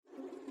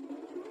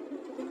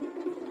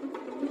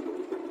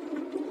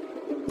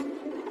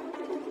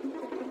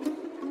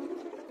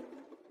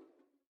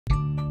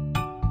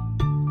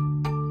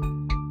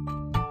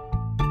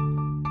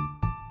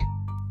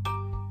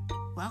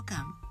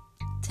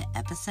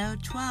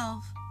episode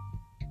 12.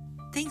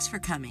 Thanks for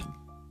coming.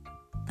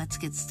 Let's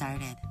get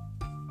started.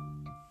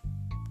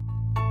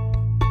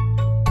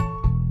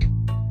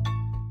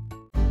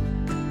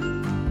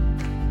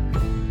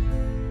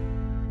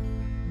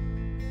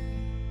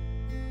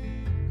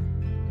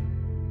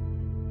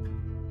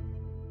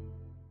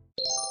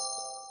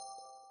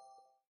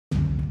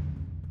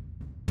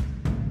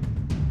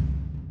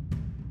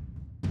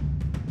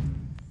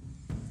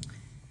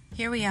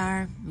 Here we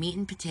are, meat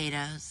and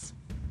potatoes,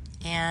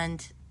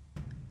 and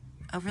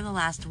over the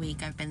last week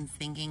I've been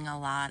thinking a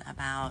lot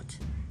about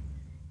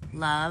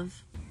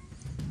love,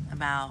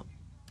 about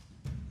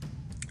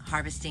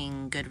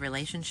harvesting good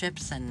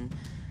relationships and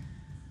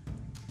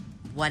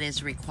what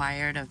is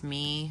required of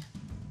me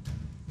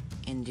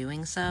in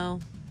doing so.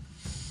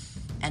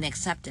 And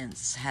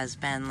acceptance has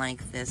been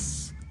like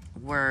this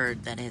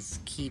word that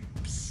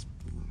keeps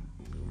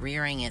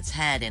rearing its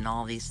head in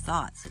all these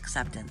thoughts.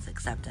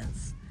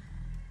 Acceptance.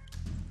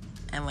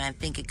 And when I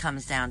think it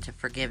comes down to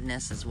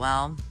forgiveness as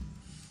well,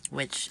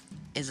 which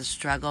is a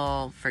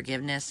struggle.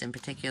 Forgiveness in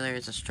particular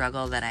is a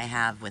struggle that I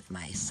have with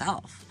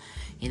myself.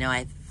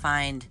 I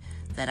find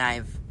that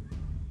I've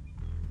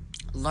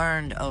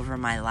learned over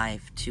my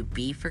life to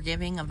be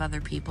forgiving of other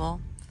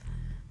people,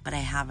 but I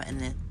have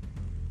a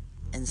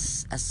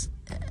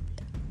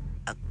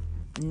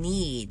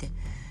need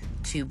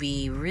to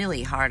be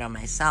really hard on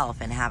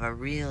myself and have a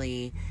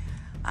really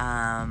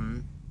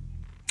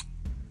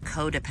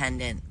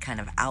codependent kind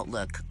of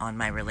outlook on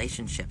my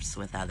relationships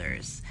with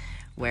others,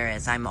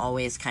 whereas I'm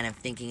always kind of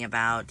thinking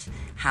about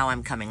how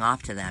I'm coming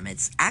off to them.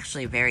 It's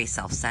actually very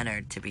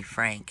self-centered, to be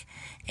frank,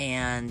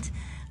 and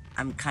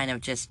I'm kind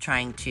of just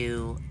trying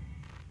to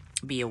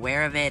be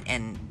aware of it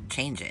and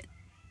change it.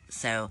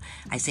 So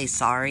I say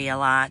sorry a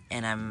lot,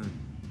 and I'm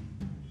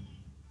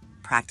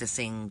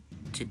practicing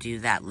to do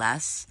that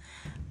less.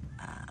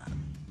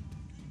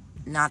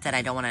 Not that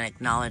I don't want to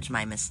acknowledge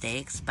my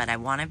mistakes, but I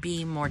want to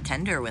be more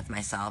tender with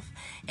myself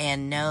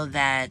and know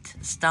that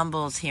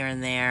stumbles here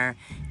and there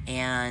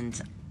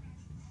and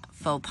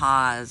faux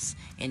pas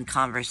in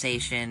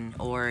conversation,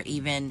 or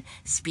even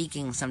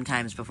speaking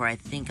sometimes before I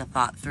think a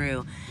thought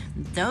through,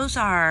 those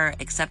are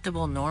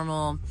acceptable,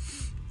 normal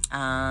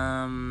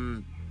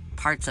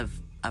parts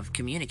of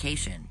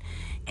communication.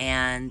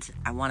 And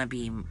I want to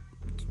be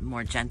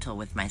more gentle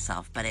with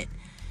myself, but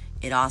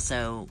it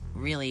also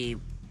really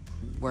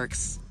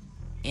works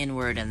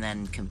inward and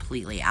then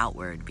completely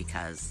outward,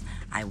 because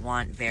I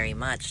want very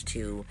much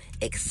to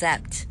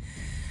accept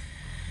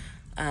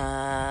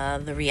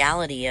the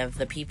reality of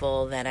the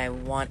people that I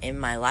want in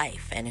my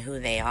life and who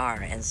they are,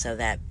 and so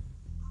that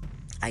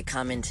I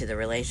come into the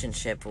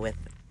relationship with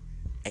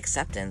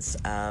acceptance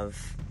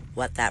of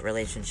what that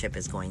relationship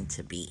is going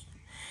to be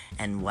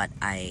and what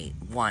I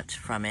want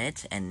from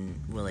it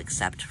and will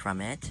accept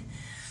from it.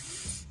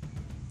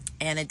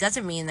 And it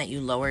doesn't mean that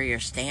you lower your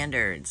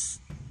standards.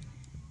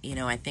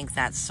 I think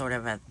that's sort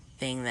of a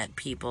thing that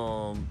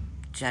people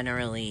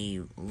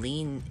generally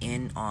lean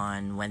in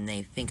on when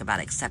they think about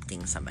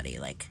accepting somebody.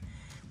 Like,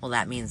 well,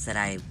 that means that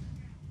I,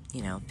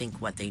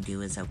 think what they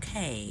do is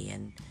okay.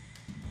 And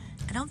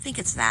I don't think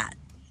it's that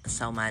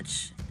so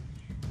much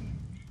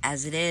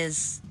as it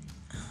is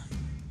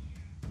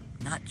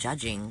not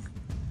judging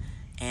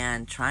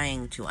and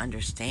trying to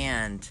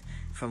understand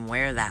from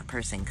where that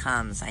person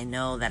comes. I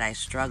know that I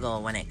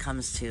struggle when it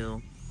comes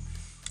to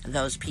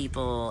those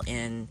people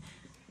in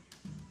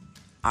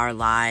our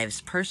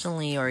lives,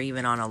 personally or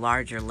even on a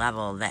larger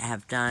level, that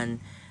have done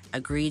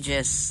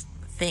egregious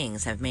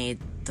things, have made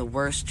the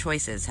worst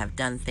choices, have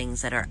done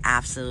things that are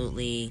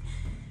absolutely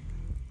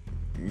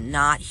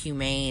not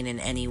humane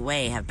in any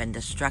way, have been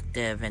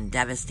destructive and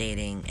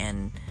devastating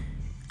and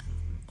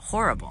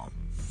horrible.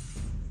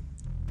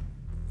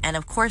 And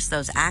of course,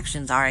 those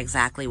actions are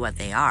exactly what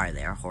they are.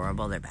 They are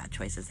horrible, they're bad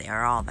choices, they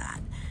are all that.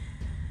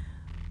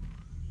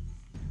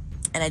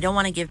 And I don't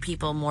want to give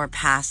people more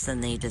pass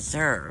than they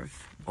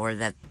deserve, or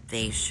that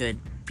they should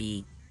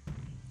be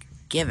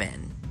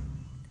given.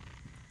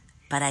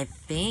 But I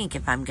think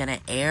if I'm going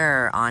to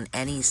err on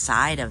any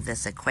side of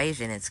this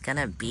equation, it's going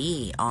to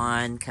be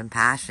on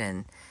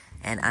compassion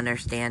and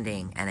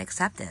understanding and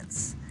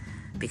acceptance.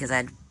 Because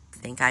I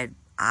think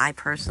I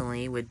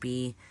personally would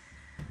be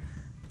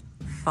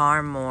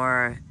far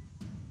more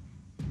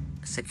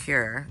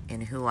secure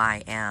in who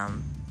I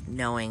am,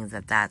 knowing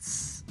that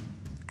that's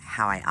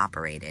how I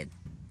operated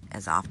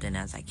as often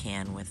as I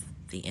can with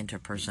the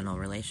interpersonal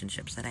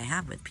relationships that I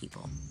have with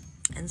people.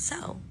 And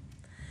so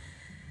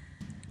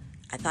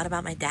I thought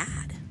about my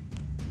dad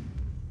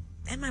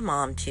and my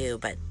mom too,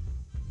 but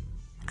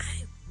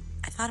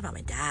I thought about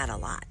my dad a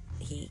lot.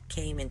 He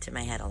came into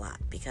my head a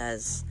lot,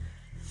 because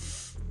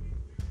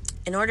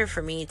in order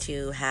for me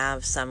to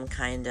have some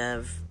kind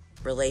of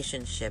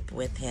relationship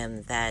with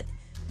him that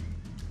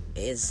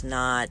is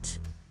not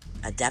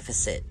a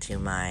deficit to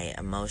my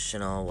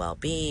emotional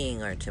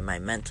well-being or to my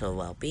mental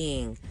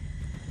well-being,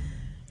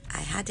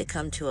 I had to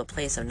come to a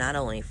place of not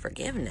only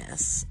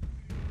forgiveness,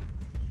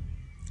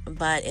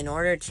 but in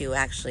order to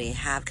actually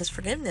have, because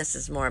forgiveness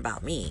is more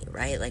about me,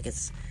 right? Like,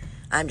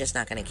 I'm just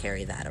not going to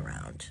carry that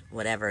around,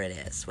 whatever it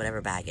is,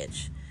 whatever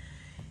baggage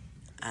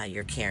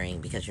you're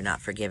carrying, because you're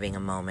not forgiving a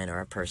moment or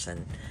a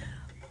person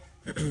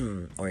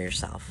or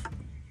yourself.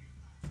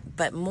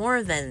 But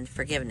more than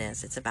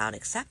forgiveness, it's about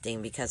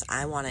accepting, because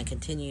I want to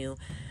continue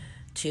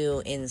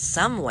to, in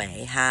some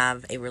way,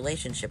 have a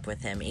relationship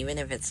with him, even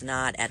if it's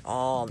not at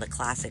all the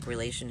classic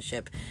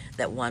relationship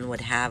that one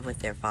would have with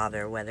their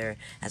father, whether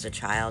as a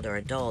child or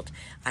adult.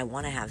 I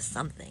want to have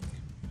something.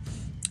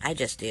 I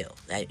just do.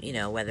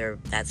 Whether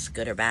that's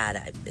good or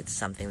bad, it's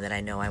something that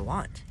I know I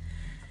want.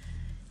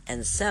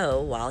 And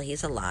so, while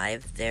he's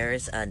alive,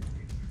 there's a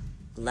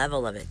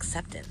level of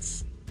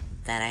acceptance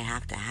that I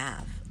have to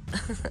have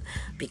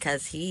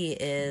because he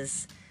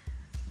is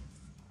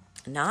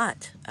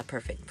not a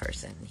perfect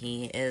person.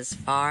 He is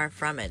far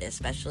from it,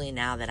 especially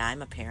now that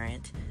I'm a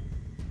parent.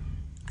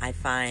 I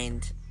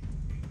find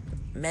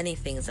many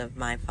things of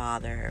my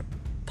father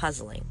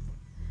puzzling,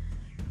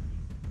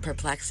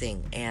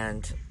 perplexing,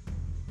 and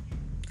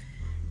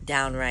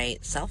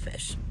downright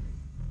selfish,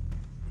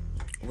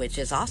 which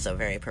is also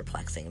very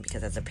perplexing,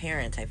 because as a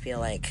parent, I feel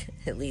like,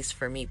 at least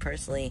for me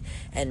personally,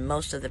 and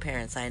most of the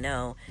parents I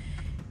know,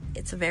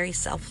 it's a very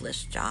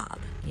selfless job.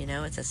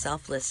 It's a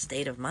selfless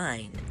state of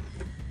mind.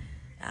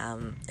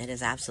 It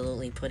is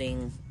absolutely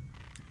putting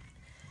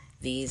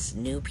these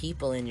new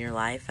people in your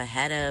life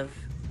ahead of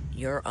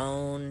your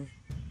own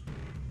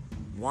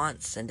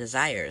wants and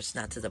desires,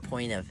 not to the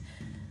point of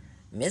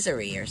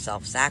misery or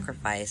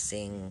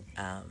self-sacrificing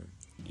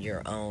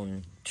your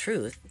own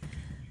truth,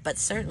 but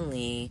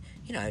certainly,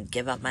 I'd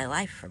give up my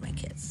life for my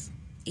kids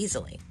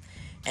easily.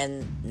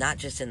 And not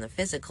just in the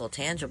physical,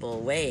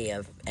 tangible way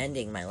of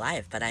ending my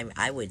life, but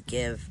I would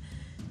give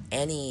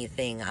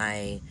anything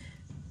I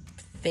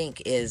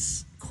think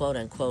is quote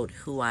unquote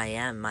who I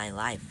am, my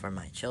life, for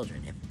my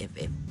children,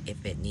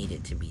 if it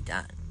needed to be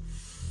done.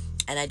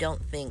 And I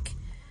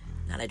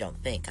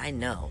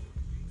know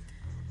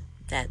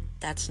that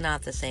that's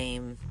not the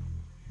same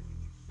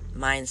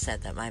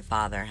mindset that my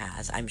father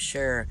has. I'm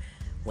sure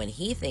when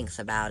he thinks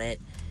about it,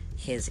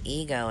 his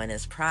ego and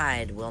his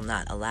pride will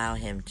not allow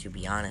him to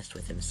be honest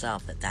with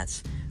himself that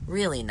that's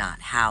really not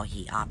how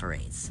he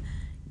operates,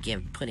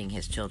 putting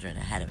his children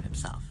ahead of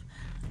himself.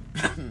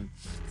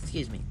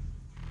 Excuse me.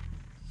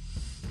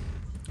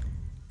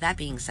 That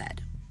being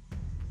said,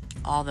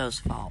 all those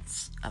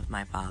faults of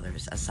my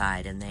father's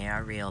aside, and they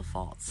are real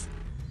faults,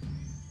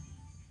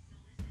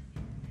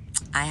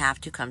 I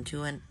have to come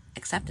to an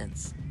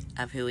acceptance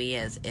of who he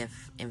is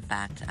if, in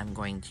fact, I'm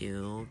going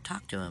to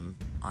talk to him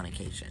on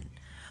occasion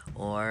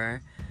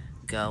or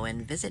go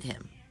and visit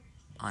him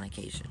on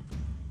occasion.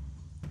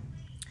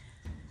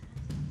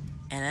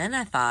 And then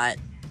I thought,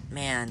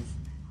 man,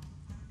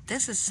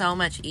 this is so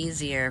much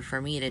easier for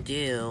me to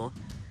do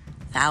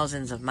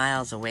thousands of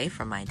miles away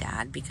from my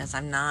dad, because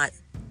I'm not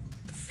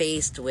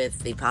faced with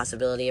the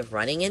possibility of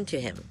running into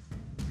him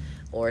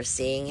or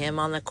seeing him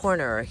on the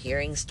corner or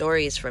hearing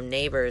stories from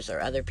neighbors or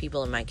other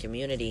people in my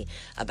community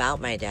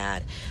about my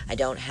dad. I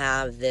don't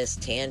have this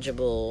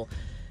tangible,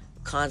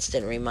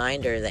 constant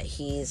reminder that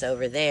he's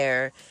over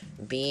there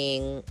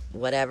being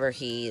whatever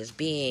he is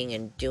being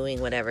and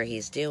doing whatever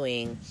he's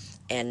doing,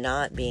 and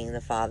not being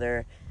the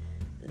father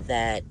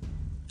that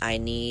I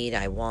need,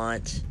 I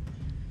want.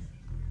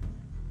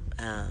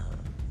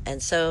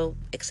 And so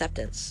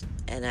acceptance.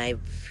 And I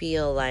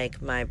feel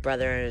like my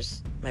brother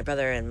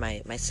and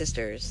my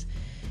sisters,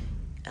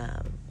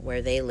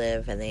 where they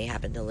live, and they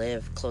happen to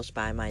live close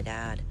by my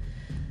dad,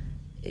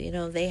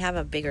 they have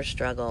a bigger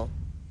struggle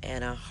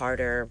and a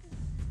harder,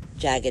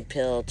 jagged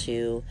pill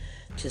to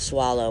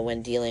swallow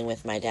when dealing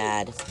with my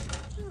dad.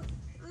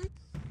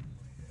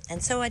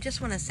 And so I just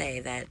want to say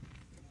that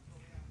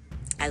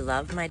I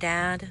love my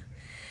dad,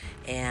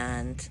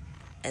 and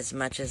as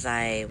much as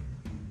I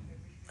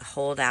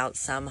hold out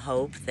some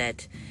hope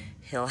that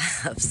he'll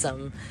have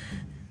some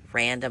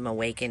random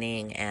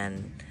awakening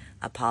and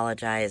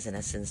apologize in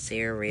a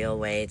sincere, real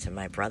way to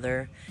my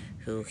brother,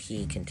 who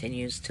he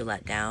continues to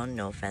let down.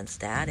 No offense,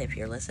 Dad, if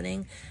you're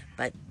listening,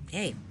 but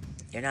hey,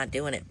 you're not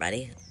doing it,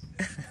 buddy.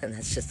 And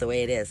that's just the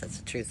way it is. That's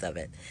the truth of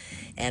it.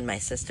 And my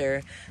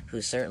sister,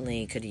 who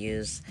certainly could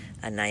use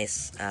a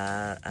nice,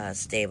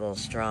 stable,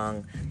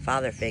 strong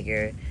father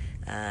figure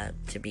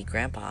to be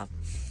grandpa.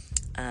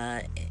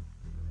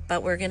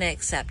 But we're going to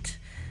accept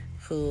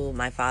who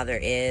my father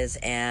is,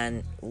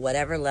 and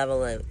whatever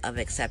level of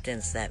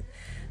acceptance that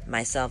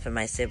myself and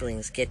my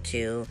siblings get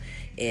to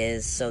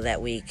is so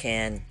that we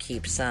can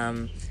keep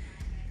some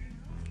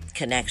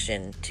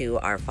connection to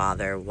our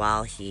father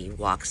while he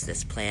walks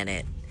this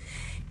planet.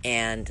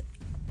 And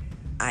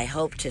I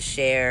hope to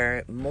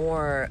share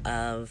more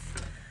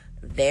of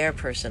their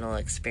personal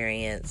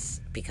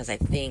experience, because I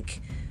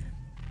think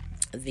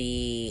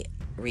the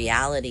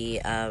reality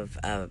of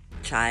a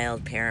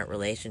child-parent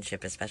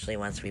relationship, especially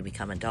once we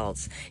become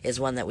adults, is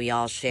one that we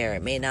all share.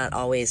 It may not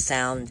always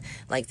sound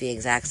like the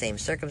exact same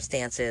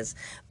circumstances,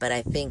 but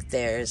I think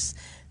there's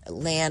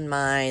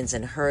landmines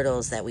and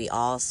hurdles that we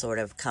all sort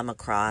of come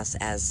across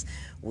as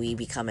we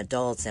become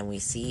adults, and we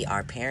see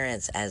our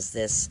parents as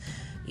this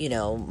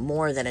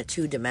more than a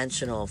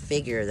two-dimensional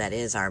figure that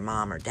is our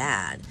mom or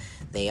dad.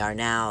 They are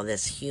now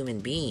this human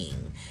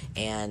being,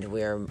 and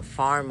we're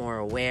far more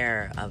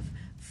aware of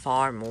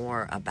far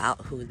more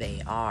about who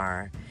they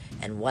are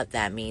and what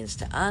that means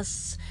to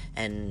us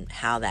and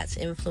how that's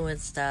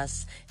influenced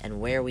us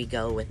and where we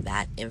go with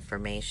that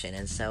information.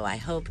 And so I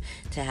hope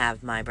to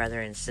have my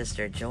brother and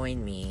sister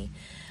join me.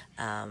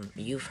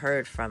 You've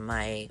heard from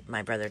my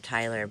brother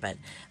Tyler, but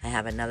I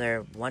have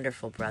another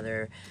wonderful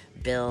brother,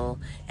 Bill,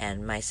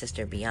 and my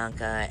sister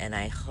Bianca, and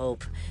I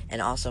hope, and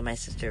also my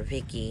sister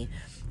Vicky,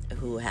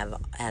 who have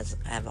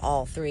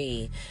all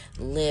three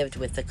lived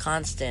with the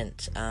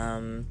constant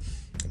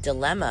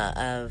dilemma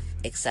of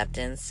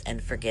acceptance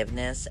and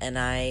forgiveness, and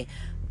I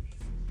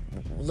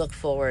look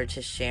forward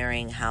to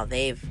sharing how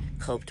they've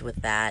coped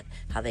with that,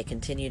 how they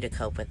continue to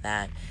cope with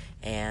that,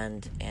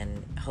 and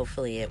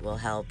hopefully it will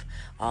help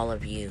all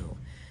of you.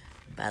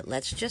 But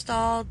let's just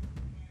all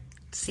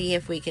see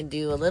if we can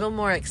do a little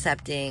more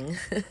accepting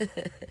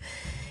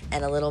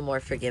and a little more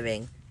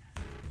forgiving.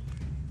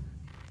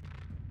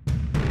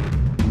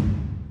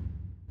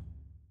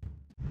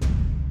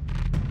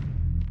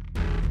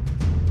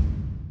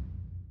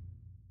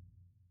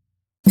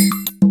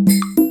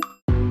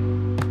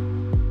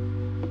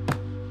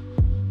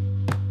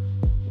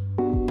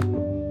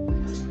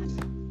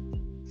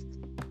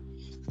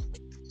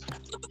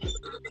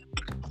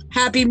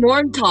 Happy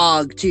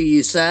Morntag to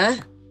you, sir.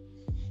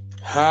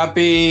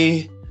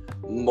 Happy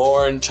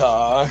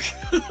Morntag.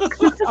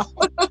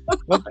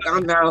 I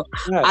don't know.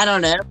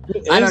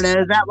 Is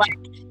that like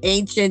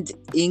ancient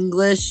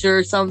English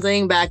or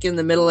something back in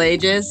the Middle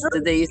Ages?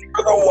 Did they? You're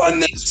the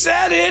one that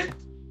said it.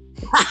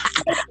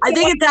 I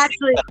think it's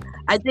actually.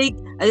 I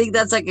think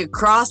that's like a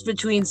cross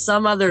between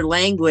some other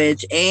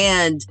language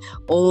and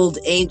old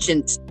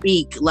ancient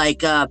speak,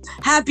 like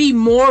 "Happy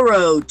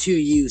morrow to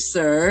you,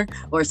 sir,"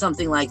 or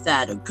something like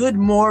that. A good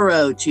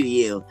morrow to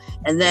you.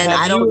 And then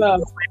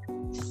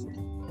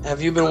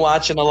have you been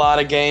watching a lot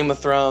of Game of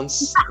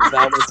Thrones? Is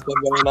that what's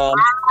been going on?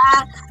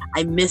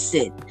 I miss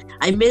it.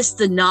 I miss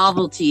the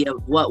novelty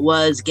of what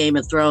was Game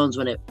of Thrones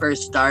when it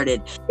first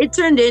started. It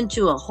turned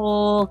into a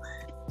whole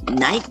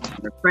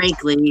nightmare,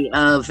 frankly,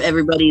 of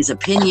everybody's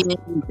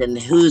opinions and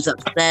who's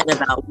upset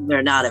about whether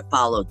or not it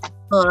followed the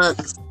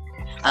books.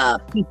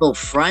 People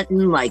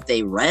fronting like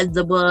they read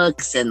the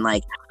books and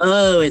like,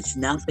 oh, it's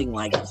nothing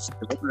like a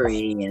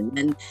story. And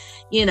then,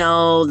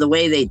 the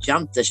way they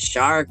jumped the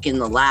shark in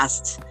the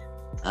last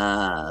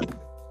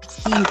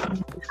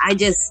season, I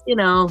just,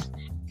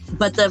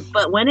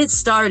 but when it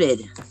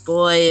started,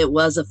 boy, it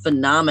was a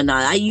phenomenon.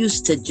 I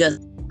used to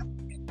just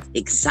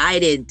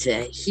excited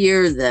to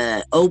hear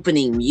the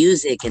opening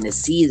music and to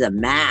see the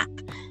map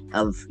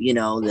of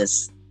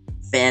this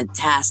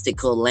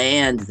fantastical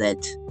land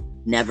that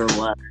never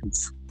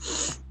was.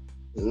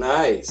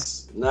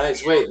 Nice.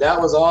 Wait,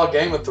 that was all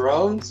Game of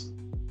Thrones?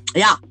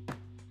 Yeah.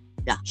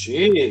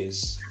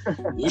 Jeez,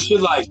 you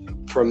should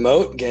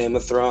promote Game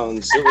of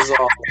Thrones. It was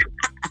all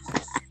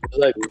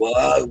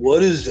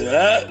what is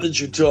that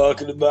you're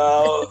talking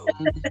about?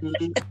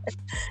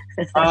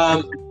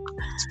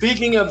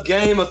 Speaking of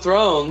Game of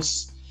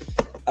Thrones,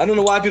 I don't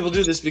know why people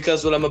do this,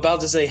 because what I'm about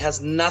to say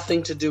has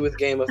nothing to do with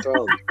Game of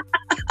Thrones.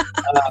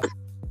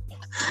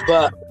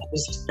 But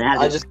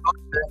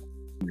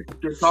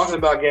you're talking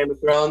about Game of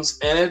Thrones,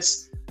 and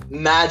it's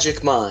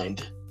Magic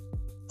Mind.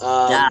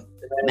 I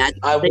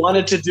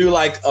wanted to do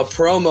a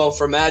promo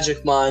for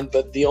Magic Mind,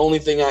 but the only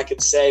thing I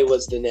could say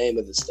was the name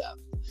of the stuff.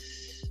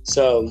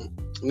 So,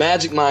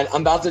 Magic Mind.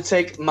 I'm about to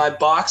take my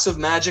box of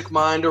Magic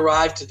Mind.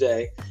 Arrived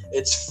today.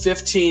 It's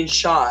 15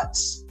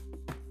 shots,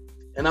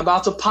 and I'm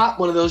about to pop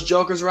one of those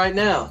jokers right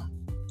now.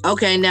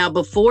 Okay, now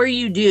before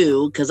you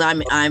do, because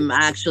I'm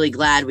actually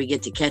glad we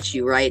get to catch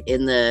you right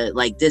in the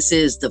this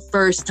is the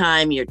first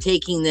time you're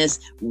taking this.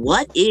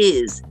 What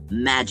is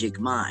Magic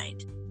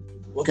Mind?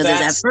 Because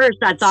at first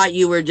I thought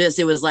you were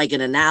it was like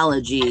an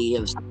analogy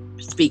of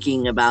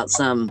speaking about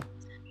some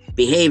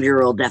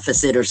behavioral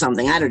deficit or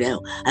something. I don't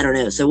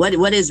know. So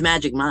what is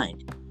Magic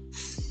Mind?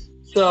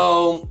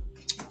 So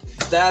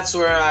that's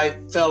where I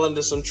fell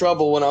into some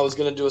trouble when I was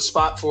going to do a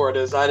spot for it,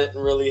 is I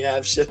didn't really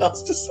have shit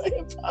else to say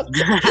about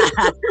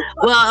it.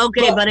 Well,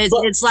 okay, but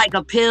it's like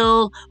a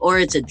pill, or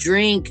it's a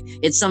drink.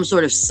 It's some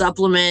sort of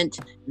supplement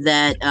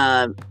that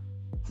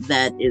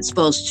is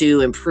supposed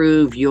to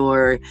improve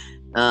your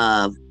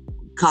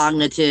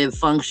cognitive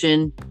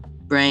function,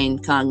 brain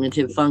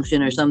cognitive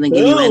function or something,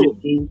 give you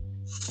energy.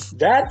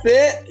 That's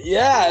it.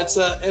 Yeah, it's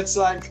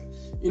like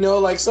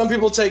some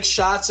people take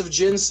shots of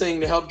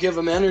ginseng to help give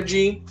them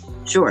energy.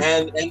 Sure.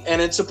 And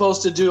it's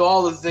supposed to do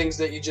all the things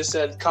that you just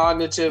said: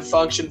 cognitive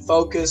function,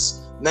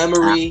 focus,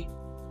 memory,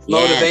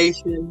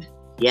 motivation.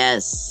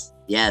 Yes.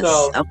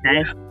 So,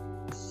 okay.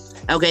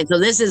 Okay, so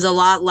this is a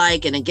lot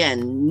like, and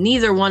again,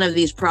 neither one of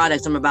these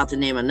products, I'm about to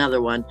name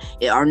another one,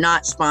 are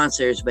not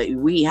sponsors, but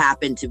we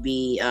happen to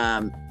be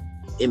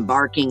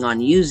embarking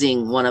on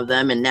using one of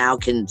them, and now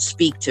can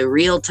speak to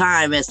real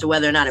time as to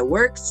whether or not it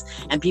works,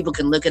 and people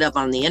can look it up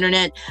on the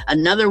internet.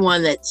 Another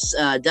one that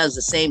does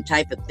the same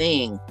type of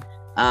thing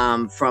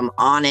from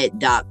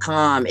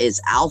onit.com is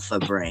Alpha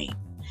Brain.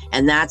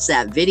 And that's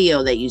that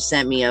video that you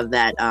sent me of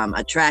that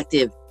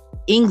attractive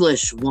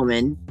English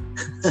woman.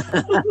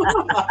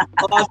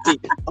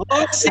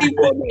 Aussie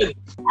woman.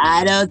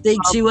 I don't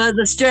think she was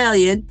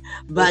Australian,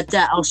 but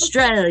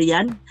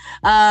Australian.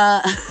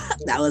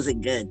 That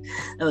wasn't good.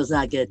 That was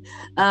not good.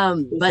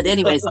 But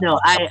anyways, no,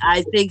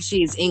 I think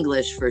she's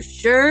English for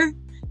sure.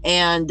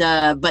 And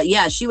but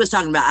yeah, she was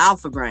talking about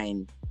Alpha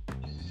Brain.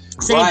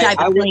 Same type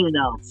of thing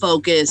though.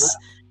 Focus,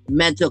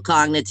 mental,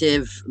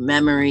 cognitive,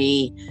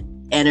 memory,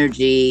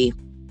 energy,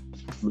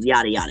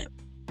 yada yada.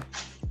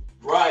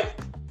 Right.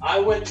 I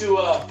went to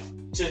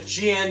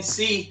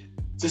GNC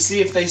to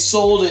see if they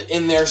sold it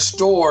in their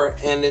store,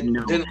 and it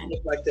didn't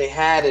look like they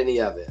had any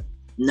of it.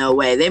 No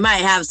way. They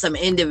might have some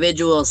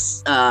individual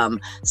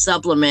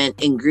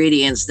supplement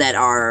ingredients that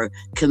are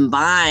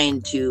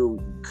combined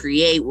to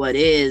create what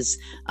is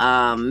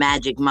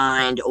Magic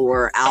Mind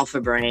or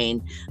Alpha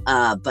Brain.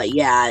 But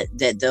yeah,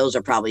 that those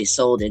are probably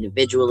sold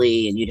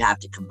individually, and you'd have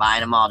to combine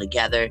them all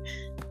together.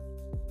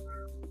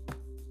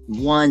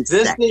 One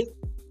second.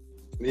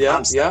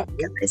 Yeah.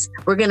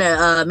 We're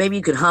gonna maybe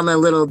you could hum a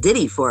little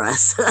ditty for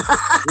us.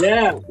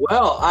 Yeah,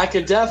 well, I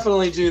could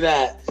definitely do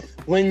that.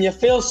 When you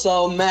feel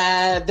so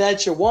mad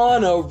that you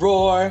wanna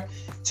roar,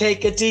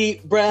 take a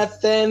deep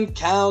breath and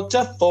count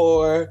to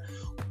 4.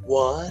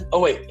 1. Oh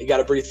wait, you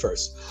gotta breathe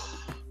first.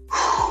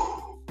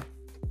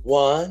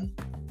 1,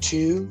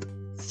 2,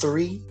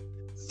 3,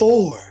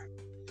 4.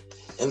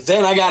 And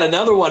then I got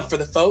another one for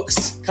the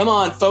folks. Come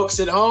on, folks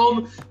at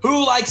home.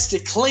 Who likes to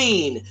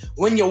clean?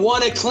 When you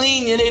want to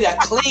clean, you need a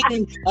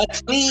clean.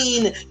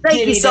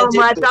 Thank you so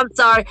much. I'm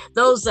sorry.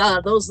 Those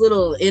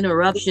little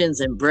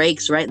interruptions and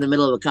breaks right in the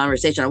middle of a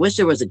conversation. I wish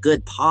there was a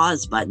good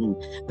pause button,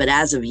 but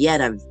as of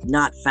yet, I've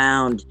not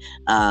found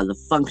the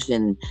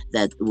function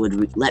that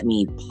would let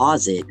me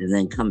pause it and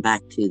then come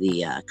back to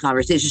the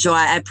conversation. So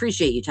I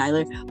appreciate you,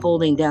 Tyler,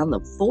 holding down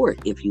the fort,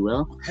 if you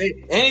will.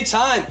 Hey,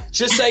 anytime.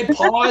 Just say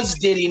pause,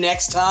 Diddy,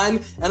 next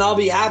time, and I'll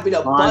be happy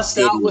to bust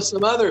out with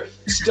some other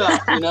stuff.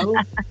 I've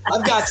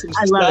got some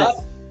stuff. I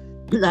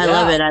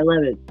love it. I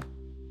love it.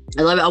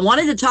 I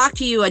wanted to talk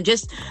to you. I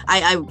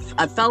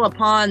fell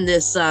upon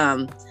this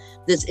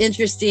this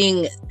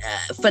interesting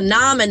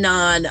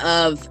phenomenon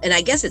of, and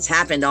I guess it's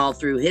happened all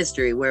through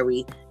history, where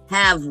we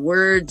have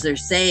words or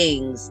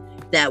sayings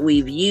that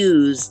we've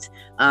used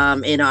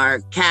in our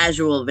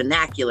casual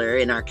vernacular,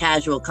 in our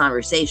casual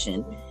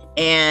conversation,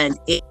 and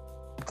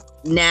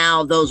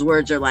now those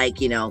words are like,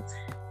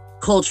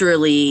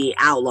 culturally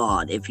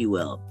outlawed, if you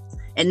will,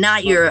 and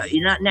not your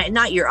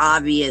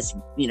obvious,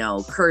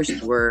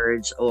 cursed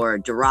words or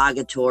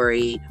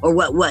derogatory or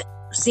what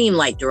seem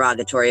like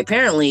derogatory.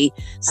 Apparently,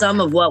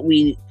 some of what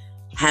we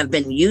have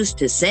been used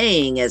to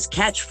saying as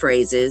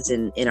catchphrases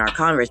in our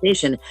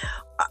conversation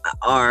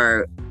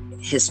are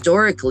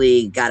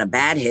historically got a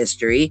bad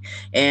history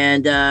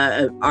and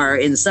are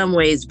in some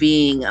ways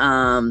being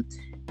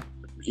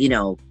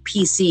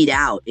PC'd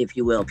out, if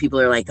you will.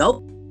 People are like,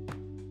 oh,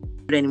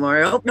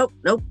 anymore. Oh, nope.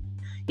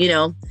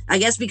 I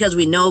guess because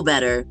we know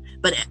better.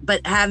 But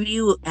have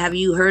you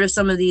heard of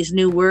some of these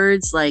new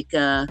words, like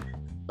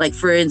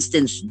for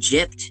instance,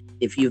 gypped?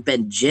 If you've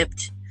been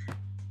gypped.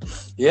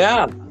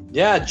 Yeah,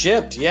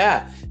 gypped.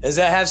 Yeah, does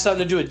that have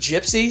something to do with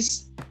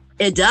gypsies?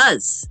 It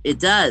does. Whoa. It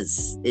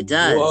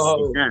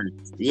does.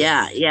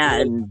 Yeah,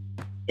 and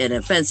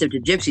offensive to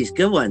gypsies.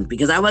 Good one,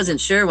 because I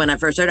wasn't sure when I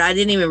first heard it. I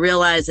didn't even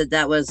realize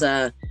that was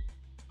a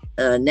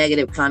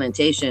negative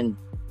connotation.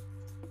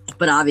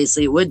 But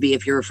obviously it would be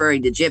if you're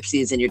referring to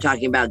gypsies and you're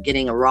talking about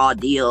getting a raw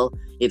deal,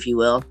 if you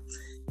will.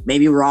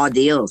 Maybe raw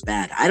deal is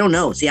bad. I don't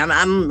know. See,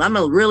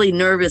 I'm really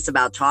nervous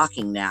about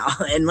talking now.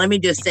 And let me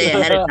just say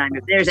ahead of time,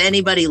 if there's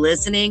anybody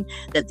listening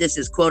that this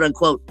is quote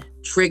unquote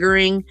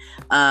triggering,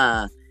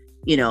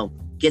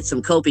 get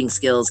some coping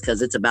skills,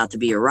 because it's about to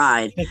be a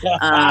ride.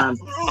 I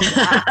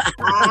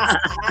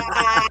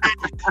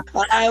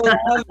love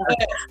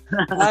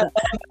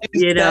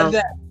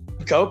it.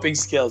 Coping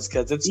skills,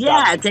 because it's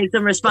take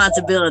some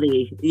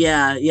responsibility.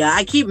 Yeah.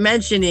 I keep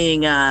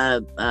mentioning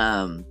now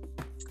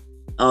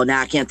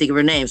I can't think of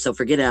her name, so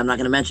forget it. I'm not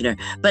going to mention her.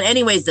 But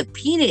anyways, the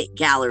peanut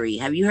gallery.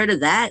 Have you heard of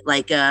that?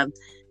 Like people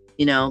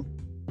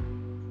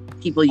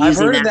using I've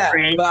heard that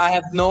phrase, but I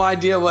have no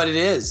idea what it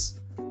is.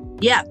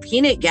 Yeah,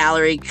 peanut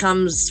gallery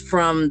comes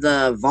from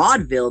the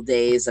vaudeville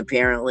days,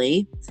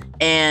 apparently,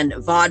 and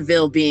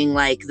vaudeville being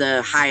like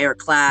the higher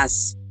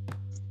class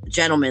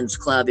gentleman's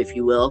club, if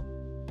you will.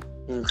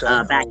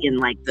 Okay. Back in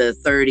like the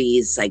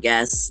 30s, I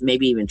guess,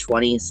 maybe even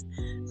 20s.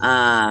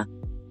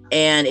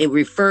 And it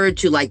referred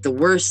to like the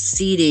worst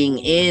seating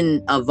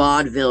in a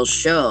vaudeville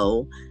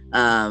show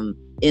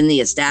in the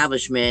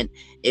establishment.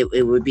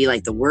 It would be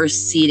like the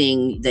worst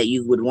seating that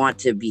you would want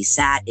to be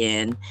sat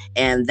in.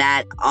 And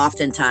that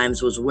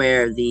oftentimes was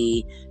where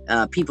the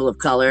people of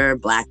color,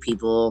 Black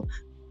people,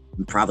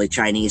 probably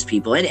Chinese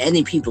people, and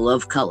any people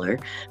of color,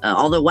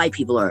 although white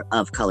people are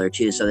of color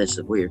too, so this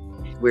is weird.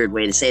 weird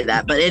way to say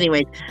that. But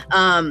anyway,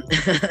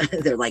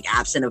 they're like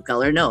absent of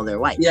color. No, they're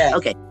white. Yeah.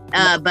 Okay.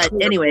 But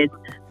anyways,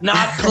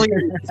 Not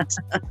clear.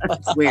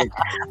 it's weird.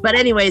 But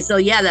anyway, so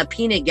yeah, the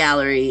peanut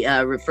gallery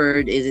I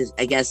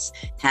guess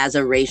has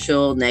a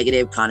racial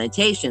negative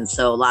connotation.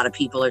 So a lot of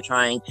people are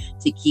trying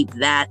to keep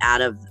that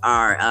out of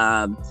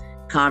our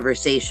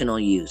conversational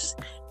use.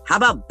 How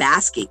about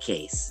basket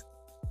case?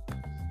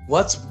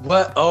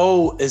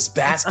 Is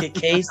basket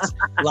case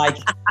like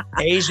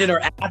Asian or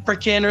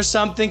African or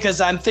something?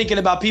 Because I'm thinking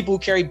about people who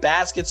carry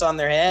baskets on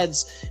their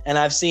heads, and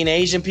I've seen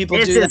Asian people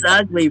This do is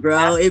that. ugly,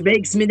 bro. It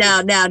makes me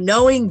now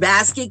knowing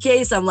basket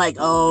case, I'm like,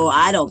 oh,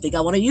 I don't think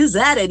I want to use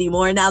that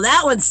anymore. Now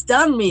that one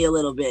stung me a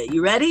little bit.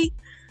 You ready?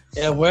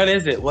 Yeah, what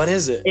is it?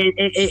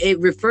 It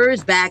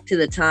refers back to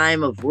the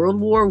time of World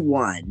War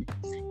I,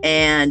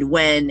 and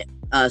when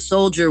a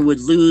soldier would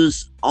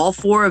lose all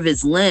 4 of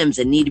his limbs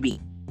and need to be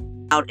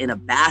out in a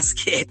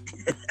basket.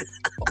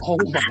 Oh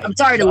my I'm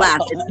sorry to God.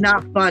 laugh. It's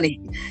not funny.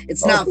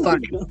 It's not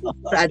funny.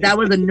 That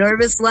was a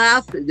nervous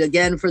laugh.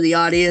 Again, for the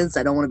audience,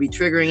 I don't want to be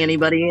triggering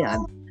anybody.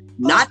 I'm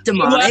not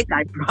demonic,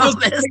 I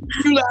promise.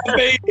 You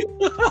laughing?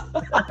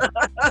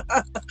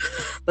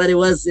 But it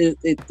was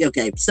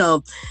okay.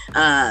 So,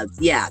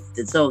 yeah.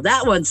 So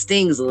that one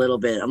stings a little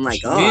bit. I'm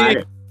like, oh,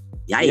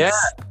 yikes. Yeah.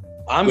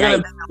 I'm gonna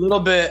be a little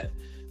bit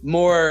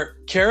more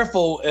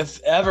careful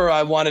if ever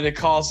I wanted to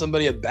call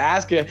somebody a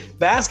basket.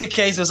 Basket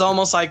case is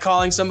almost like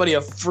calling somebody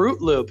a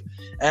Fruit Loop.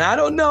 And I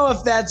don't know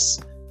if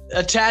that's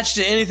attached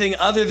to anything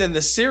other than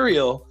the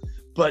cereal,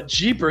 but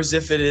jeepers,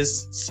 if it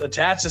is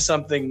attached to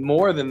something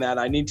more than that,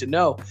 I need to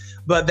know.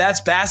 But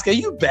that's basket.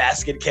 You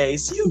basket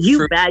case.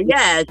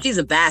 Yeah, she's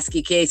a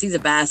basket case. He's a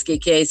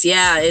basket case.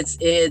 Yeah,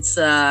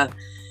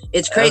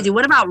 it's crazy.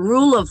 What about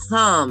rule of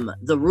thumb?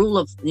 The rule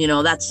of,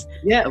 that's...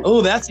 Yeah.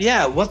 Oh, that's...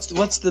 Yeah. What's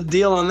the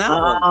deal on that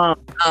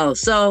one?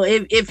 So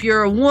if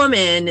you're a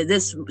woman,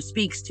 this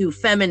speaks to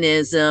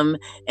feminism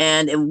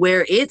and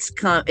where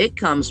it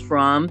comes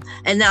from.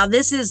 And now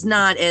this is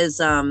not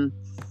as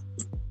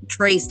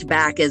traced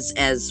back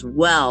as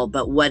well,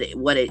 but what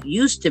it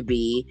used to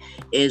be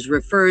is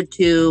referred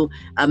to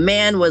a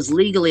man was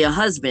legally a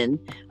husband,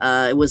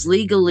 was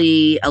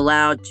legally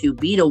allowed to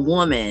beat a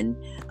woman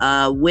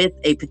with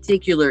a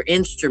particular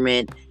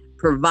instrument,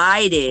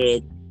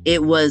 provided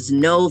it was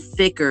no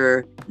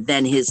thicker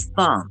than his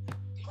thumb.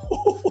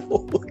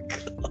 Oh,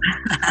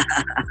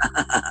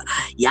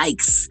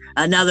 Yikes.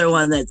 Another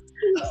one that's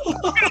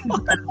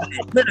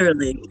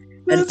literally.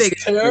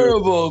 That's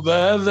terrible,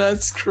 man.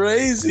 That's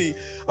crazy.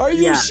 Are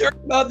you sure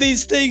about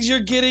these things you're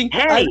getting?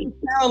 Hey. I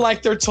sound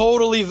like they're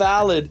totally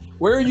valid.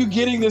 Where are you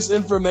getting this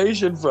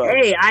information from?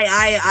 Hey,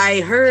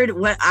 I heard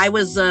what I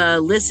was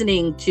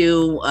listening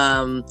to.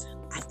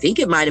 I think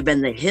it might have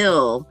been The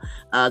Hill,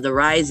 The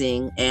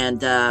Rising,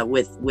 and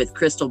with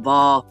Crystal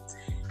Ball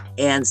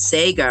and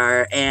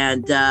Sagar,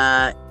 and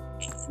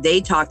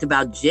they talked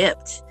about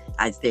gypped,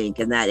 I think,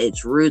 and that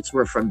its roots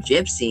were from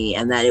gypsy,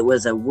 and that it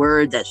was a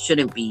word that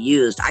shouldn't be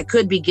used. I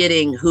could be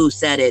getting who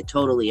said it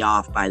totally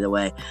off, by the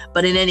way,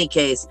 but in any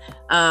case,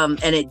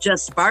 and it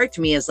just sparked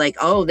me as like,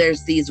 oh,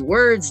 there's these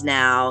words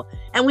now,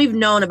 and we've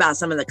known about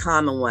some of the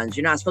common ones.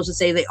 You're not supposed to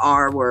say the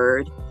R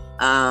word.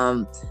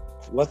 I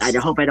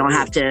hope I don't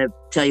have to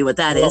tell you what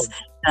that is.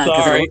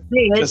 Sorry,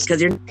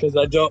 because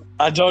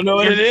I don't know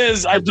what it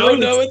is. I don't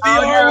know what the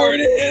R word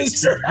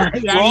is.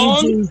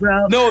 Wrong. You do,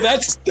 bro. No,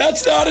 that's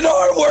not an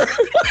R word.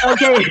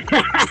 Okay.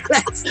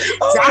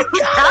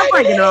 Sounds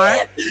like an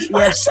R.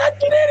 I'm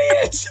such an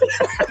idiot.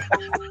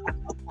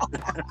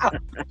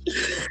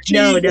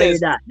 No, you're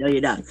not. No,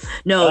 you're not.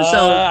 No,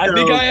 I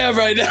think I am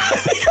right now. I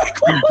think I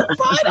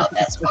qualified on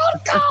this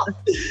phone call.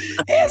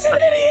 He's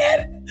an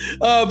idiot.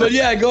 But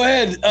yeah, go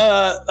ahead.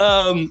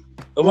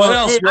 What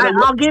else?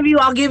 I'll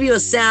give you a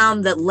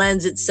sound that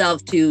lends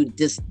itself to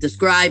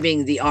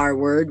describing the R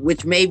word,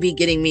 which may be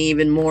getting me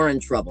even more in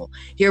trouble.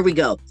 Here we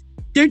go.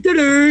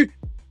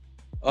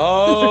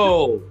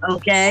 Oh,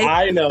 okay.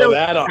 I know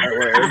that R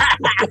word.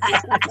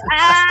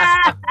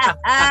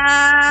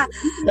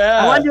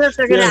 I wonder if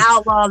they're gonna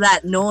outlaw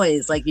that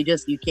noise. Like you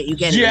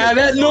can't. Yeah,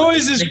 that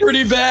noise is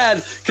pretty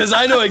bad because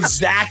I know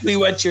exactly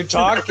what you're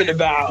talking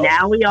about.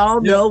 Now we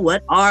all know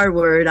what R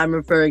word I'm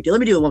referring to.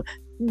 Let me do it one.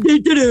 No.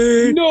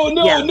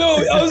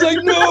 I was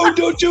like, no,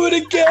 don't do it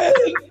again.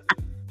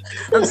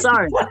 I'm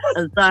sorry.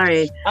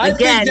 I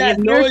Again, think that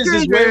noise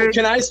is weird.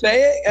 Can I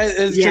say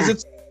it?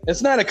 Because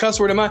it's not a cuss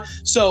word of mine.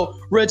 So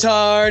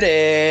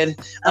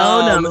retarded.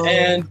 No.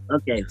 And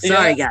okay,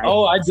 sorry guys.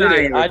 Oh, I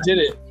did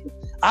it.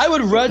 I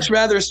would much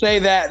rather say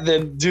that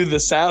than do the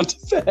sound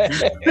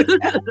effect.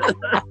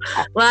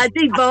 Well, I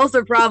think both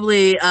are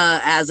probably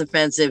as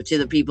offensive to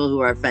the people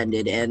who are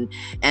offended, and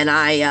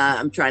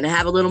I'm trying to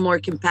have a little more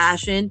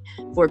compassion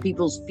for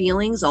people's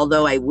feelings.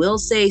 Although I will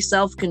say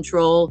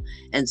self-control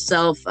and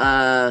self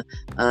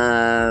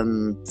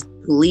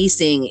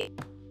policing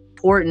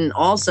important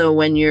also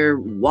when you're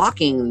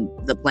walking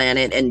the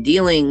planet and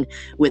dealing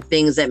with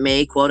things that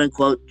may quote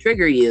unquote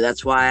trigger you.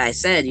 That's why I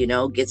said,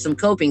 get some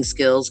coping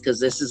skills, because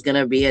this is going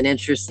to be an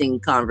interesting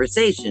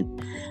conversation.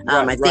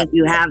 I think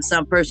you have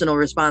some personal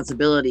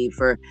responsibility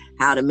for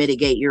how to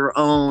mitigate your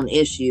own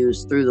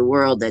issues through the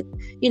world. That,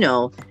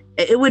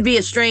 it would be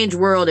a strange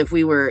world if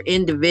we were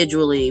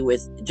individually,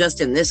 with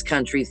just in this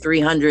country,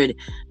 300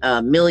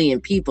 million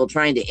people,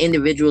 trying to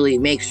individually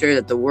make sure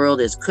that the world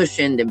is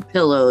cushioned and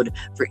pillowed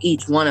for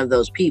each one of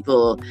those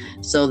people,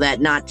 so that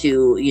not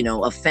to,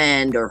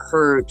 offend or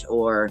hurt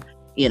or,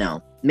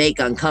 make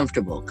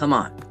uncomfortable. Come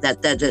on.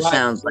 That just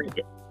sounds like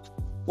it.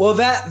 Well,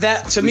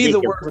 that to me,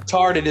 Ridiculous. the word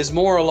retarded is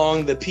more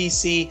along the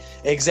PC,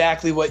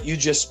 exactly what you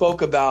just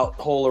spoke about,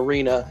 whole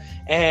arena,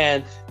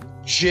 and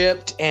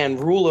gypped and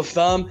rule of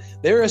thumb.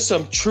 There is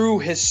some true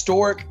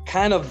historic,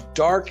 kind of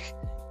dark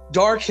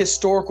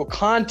historical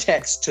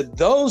context to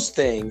those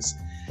things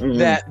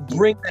that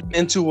bring them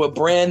into a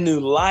brand new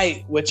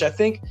light, which I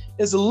think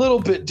is a little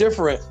bit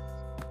different.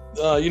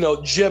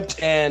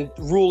 Gypped and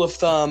rule of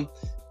thumb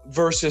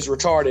versus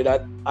retarded.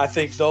 I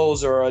think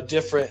those are a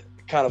different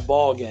kind of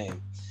ball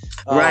game.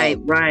 Right.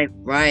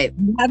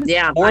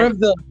 Yeah. One of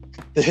the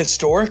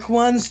historic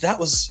ones,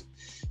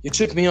 you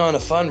took me on a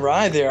fun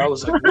ride there. I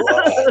was like,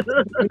 what?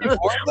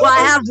 Well, I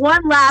have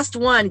one last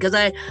one, because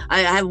I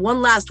have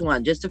one last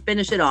one just to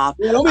finish it off.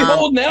 Yeah, don't be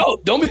holding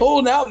out. Don't be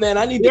holding out, man.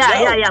 I need to go.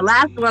 Yeah.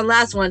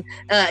 Last one.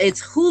 It's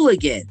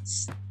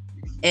hooligans.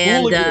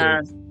 And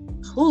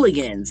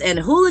hooligans. And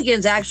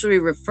hooligans actually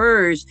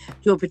refers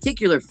to a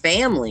particular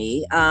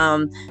family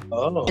in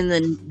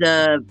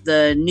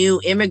the new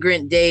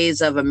immigrant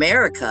days of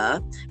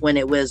America, when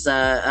it was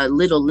a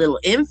little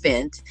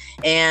infant.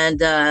 And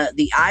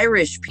the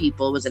Irish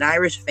people, was an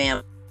Irish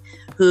family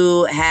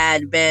who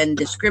had been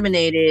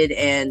discriminated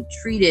and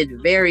treated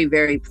very,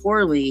 very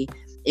poorly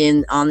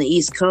on the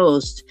East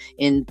Coast,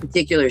 in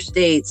particular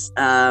states,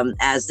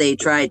 as they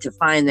tried to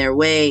find their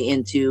way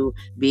into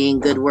being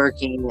good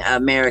working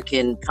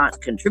American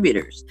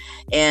contributors.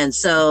 And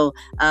so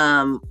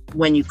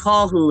when you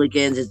call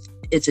hooligans,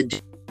 it's a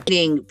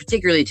demeaning,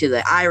 particularly to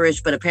the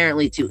Irish, but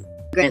apparently to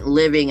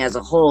living as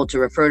a whole, to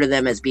refer to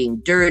them as being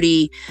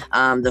dirty.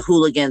 The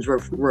hooligans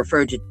were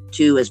referred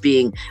to as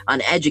being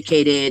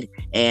uneducated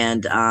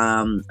and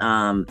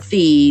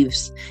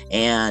thieves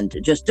and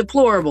just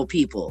deplorable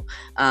people.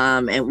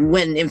 And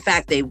when in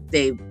fact they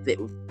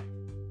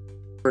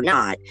were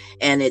not,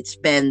 and it's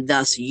been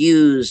thus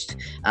used.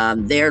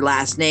 Their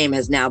last name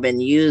has now been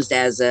used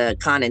as a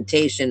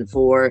connotation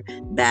for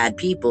bad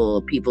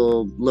people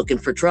looking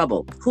for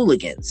trouble,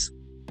 hooligans.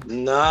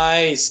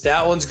 Nice.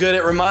 That one's good.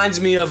 It reminds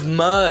me of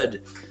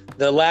Mud,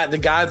 the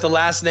guy with the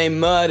last name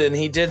Mud, and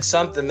he did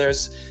something.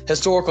 There's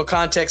historical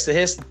context to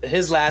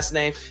his last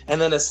name, and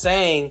then a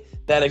saying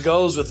that it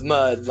goes with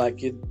Mud, like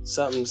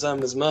something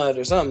is mud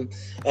or something.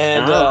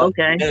 And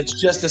okay. And it's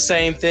just the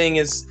same thing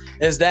as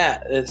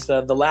that. It's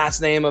the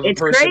last name of a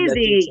person. It's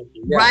crazy,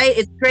 right?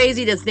 It's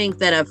crazy to think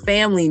that a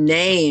family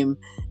name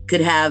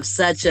could have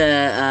such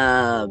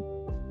a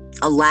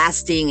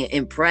lasting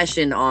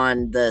impression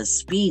on the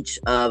speech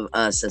of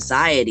a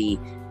society,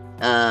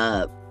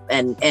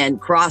 and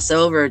cross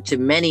over to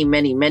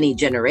many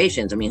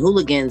generations. I mean,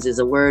 hooligans is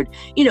a word,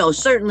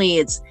 certainly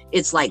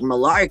it's like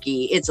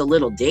malarkey. It's a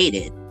little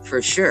dated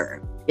for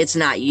sure. It's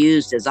not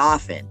used as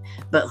often,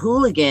 but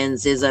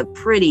hooligans is a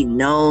pretty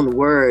known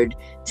word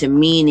to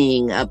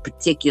meaning a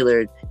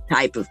particular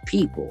type of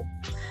people.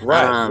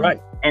 Right.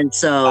 And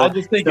so I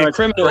just think of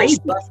criminals,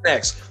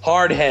 suspects,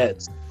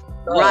 hardheads.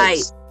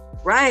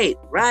 Right.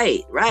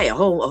 A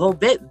whole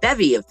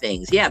bevy of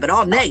things. Yeah, but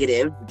all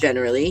negative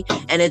generally,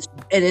 and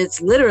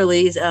it's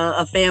literally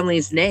a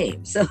family's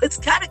name. So it's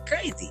kind of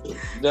crazy.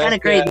 Kind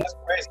of crazy. That's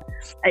crazy.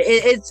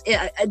 It's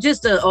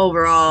just an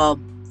overall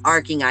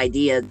arcing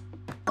idea,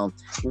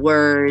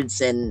 words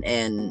and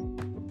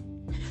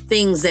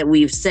things that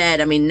we've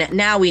said. I mean,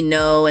 now we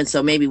know, and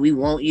so maybe we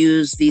won't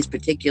use these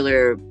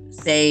particular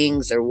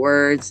sayings or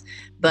words,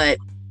 but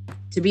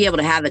to be able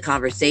to have the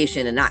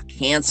conversation and not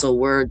cancel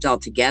words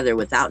altogether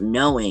without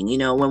knowing,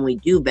 when we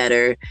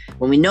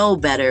know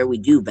better, we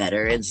do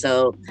better. And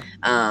so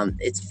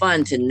it's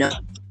fun to know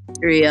the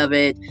history of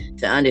it,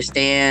 to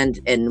understand.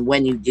 And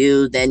when you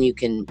do, then you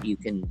can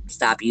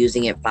stop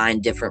using it,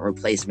 find different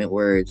replacement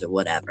words or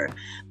whatever.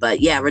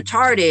 But yeah,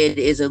 retarded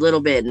is a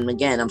little bit, and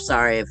again, I'm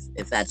sorry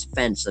if that's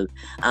offensive.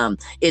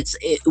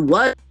 It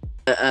was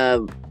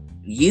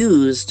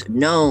used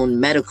known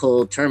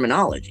medical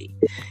terminology,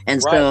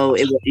 and so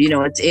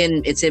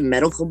it's in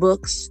medical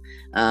books.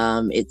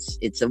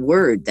 It's a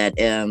word that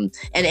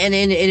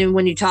and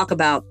when you talk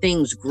about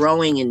things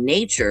growing in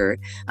nature,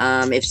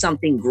 if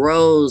something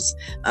grows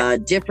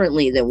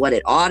differently than what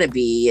it ought to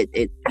be,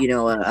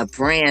 a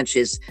branch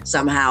is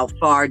somehow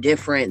far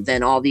different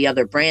than all the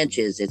other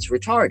branches, it's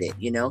retarded,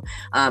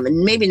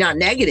 and maybe not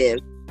negative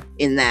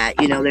in that,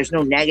 there's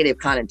no negative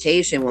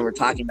connotation when we're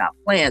talking about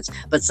plants,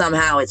 but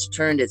somehow it's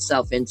turned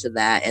itself into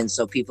that. And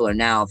so people are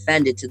now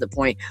offended to the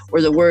point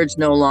where the word's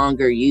no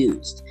longer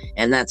used.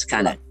 And that's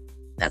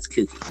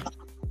kooky.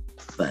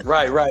 But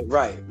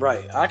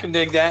Right. I can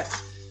dig that.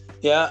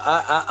 Yeah,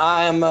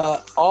 I am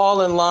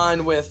all in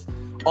line with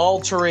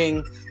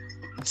altering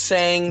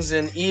sayings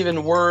and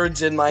even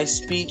words in my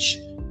speech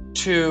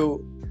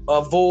to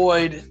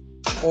avoid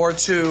or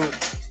to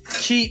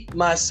keep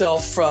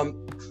myself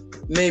from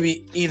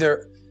maybe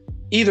either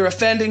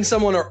offending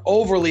someone or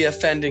overly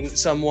offending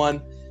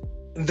someone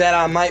that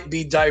I might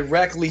be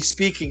directly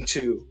speaking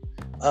to.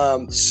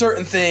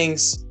 Certain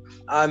things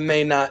I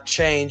may not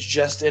change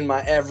just in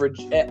my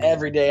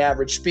everyday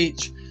average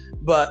speech.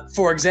 But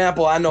for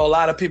example, I know a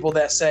lot of people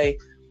that say,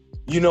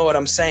 you know what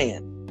I'm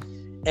saying.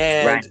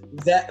 And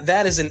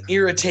that is an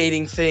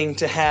irritating thing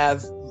to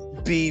have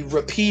be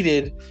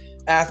repeated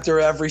after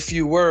every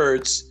few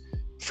words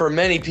for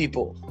many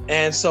people.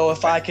 And so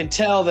if I can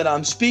tell that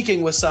I'm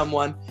speaking with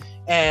someone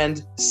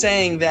and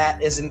saying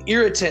that is an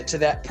irritant to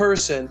that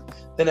person,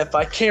 then if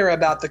I care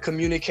about the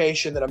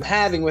communication that I'm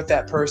having with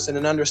that person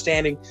and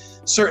understanding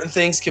certain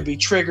things could be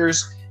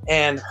triggers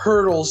and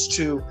hurdles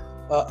to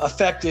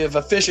effective,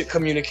 efficient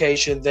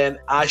communication, then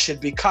I should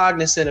be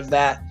cognizant of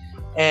that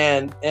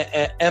and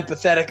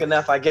empathetic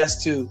enough, I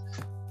guess, to.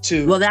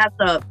 Well, that's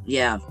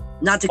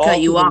not to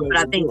cut you off, but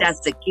I think that's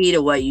the key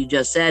to what you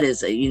just said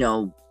is,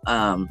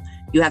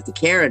 you have to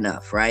care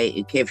enough, right?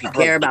 If you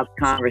care about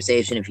the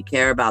conversation, if you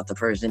care about the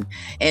person,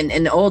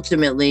 and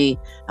ultimately,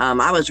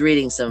 I was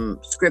reading some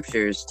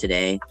scriptures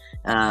today,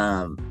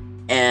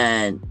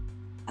 and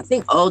I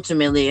think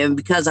ultimately, and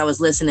because I was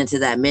listening to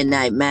that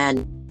Midnight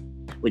Man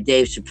with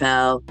Dave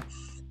Chappelle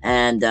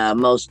and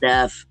Mos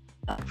Def,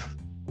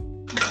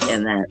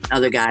 and that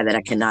other guy that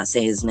I cannot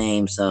say his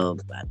name, so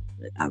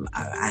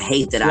I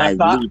hate that I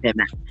leave him.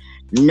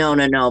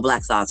 No,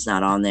 Black Thought's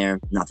not on there.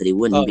 Not that he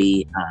wouldn't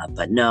be,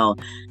 but no.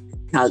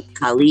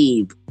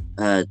 Talib.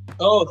 Talib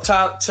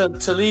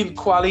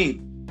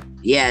Kweli.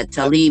 Yeah,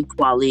 Talib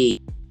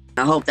Kweli.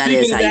 I hope that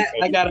is how you say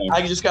it.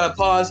 I just gotta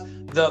pause.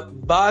 The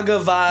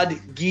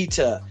Bhagavad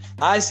Gita.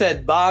 I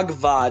said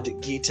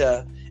Bhagavad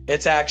Gita.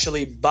 It's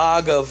actually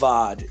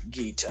Bhagavad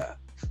Gita.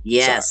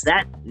 Yes,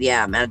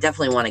 man, I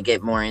definitely want to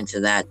get more into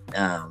that.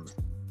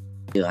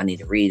 I need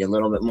to read a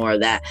little bit more of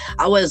that.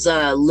 I was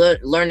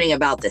learning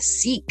about the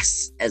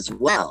Sikhs as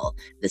well,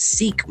 the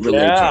Sikh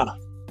religion. Yeah.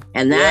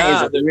 And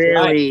that is a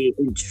really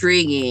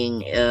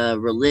intriguing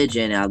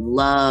religion. I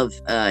love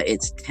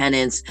its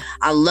tenets.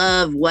 I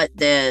love what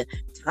the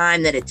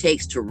time that it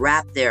takes to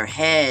wrap their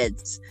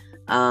heads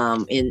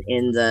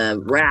in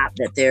the wrap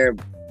that they're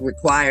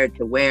required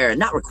to wear.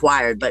 Not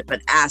required, but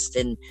asked,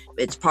 and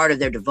it's part of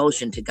their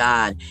devotion to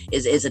God.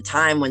 Is a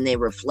time when they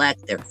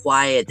reflect. They're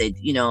quiet. They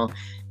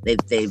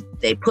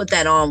put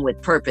that on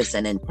with purpose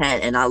and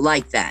intent, and I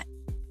like that.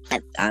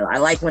 I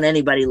like when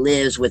anybody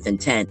lives with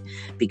intent,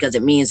 because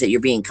it means that you're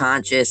being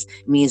conscious,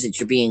 it means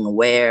that you're being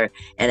aware,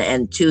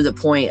 and to the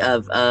point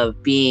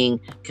of being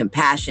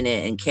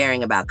compassionate and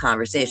caring about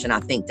conversation.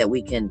 I think that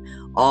we can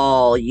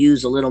all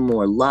use a little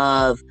more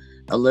love,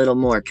 a little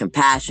more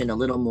compassion, a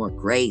little more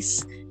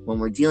grace when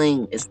we're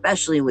dealing,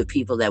 especially with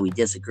people that we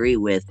disagree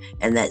with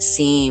and that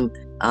seem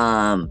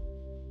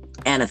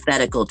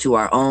antithetical to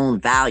our own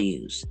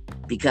values,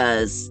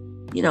 because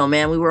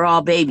man, we were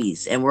all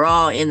babies and we're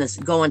all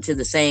going to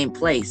the same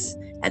place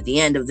at the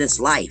end of this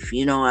life.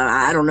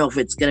 I don't know if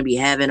it's going to be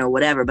heaven or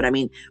whatever, but I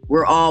mean,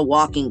 we're all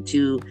walking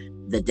to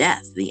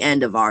the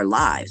end of our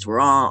lives.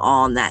 We're all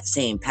on that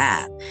same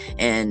path,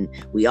 and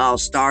we all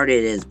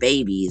started as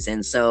babies.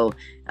 And so,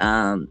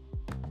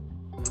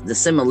 the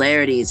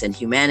similarities and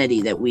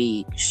humanity that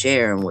we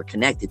share and we're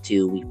connected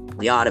to,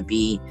 we ought to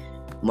be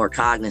more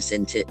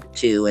cognizant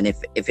to. And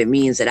if it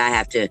means that I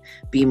have to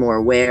be more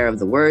aware of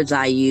the words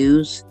I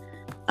use,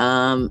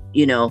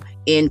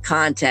 in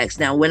context.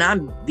 Now, when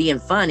I'm being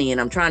funny and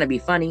I'm trying to be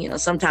funny,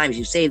 sometimes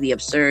you say the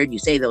absurd, you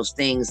say those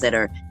things that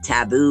are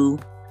taboo,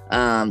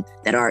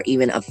 that are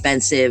even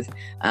offensive,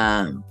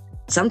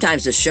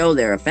 sometimes to show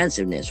their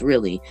offensiveness,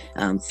 really,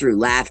 through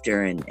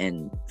laughter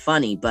and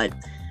funny. But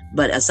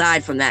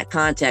aside from that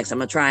context, I'm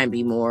gonna try and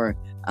be more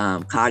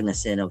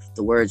cognizant of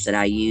the words that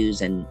I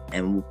use and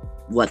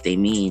what they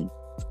mean.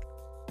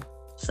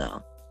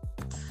 So.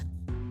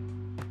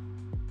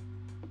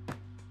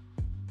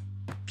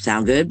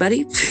 Sound good,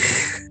 buddy?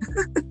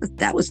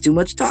 That was too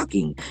much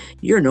talking.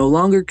 You're no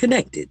longer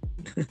connected.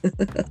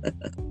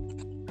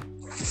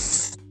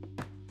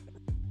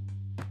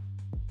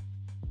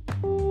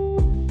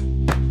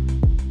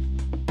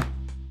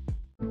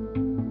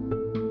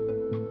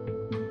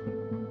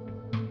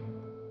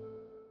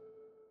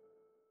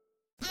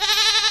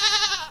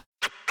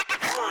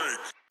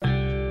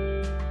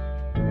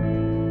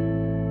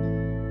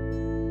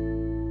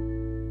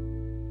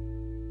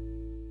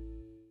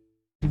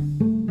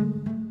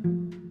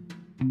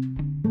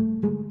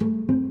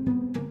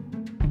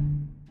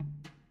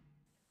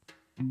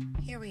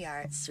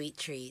 Sweet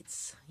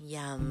treats.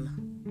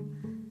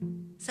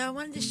 Yum. So I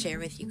wanted to share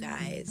with you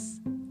guys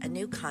a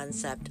new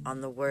concept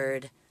on the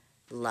word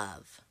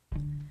love.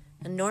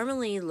 And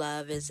normally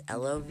love is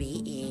Love,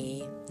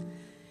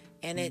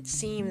 and it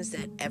seems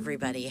that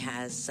everybody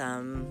has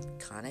some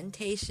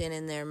connotation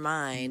in their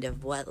mind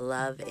of what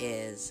love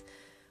is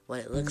what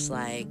it looks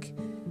like,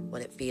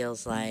 what it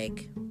feels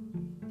like,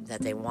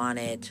 that they want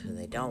it or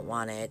they don't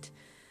want it.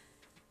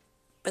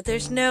 But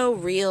there's no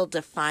real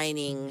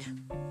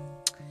defining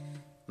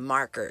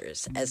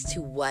markers as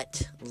to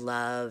what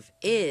love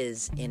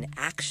is in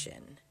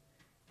action,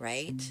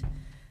 right?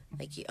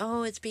 Like,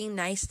 it's being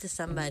nice to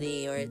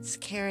somebody, or it's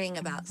caring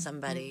about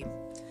somebody.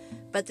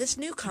 But this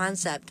new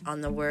concept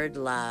on the word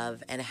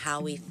love and how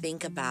we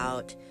think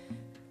about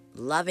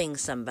loving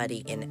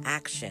somebody in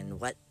action,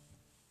 what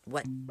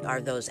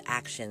are those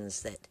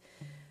actions that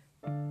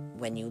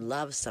when you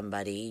love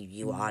somebody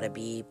you ought to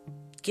be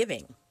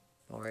giving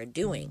or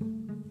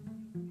doing?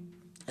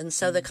 And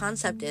so the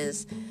concept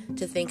is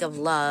to think of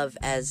love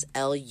as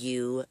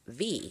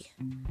LUV.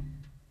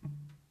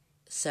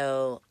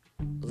 So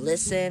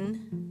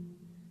listen,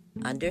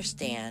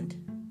 understand,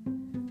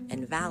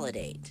 and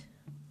validate.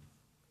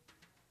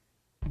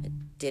 It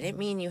didn't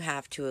mean you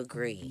have to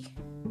agree,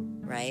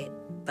 right?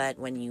 But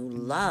when you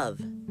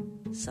love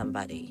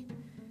somebody,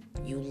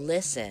 you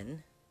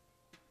listen,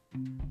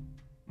 and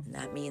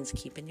that means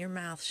keeping your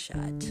mouth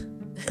shut.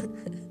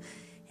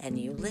 And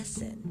you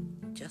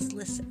listen, just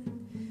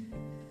listen,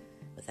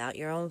 without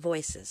your own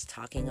voices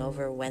talking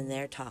over when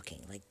they're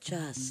talking. Like,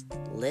 just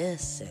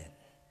listen.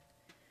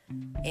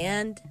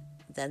 And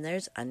then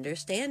there's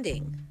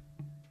understanding.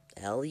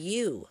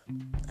 LU,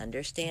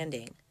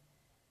 understanding.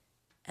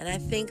 And I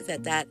think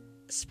that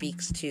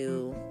speaks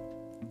to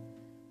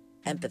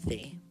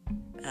empathy.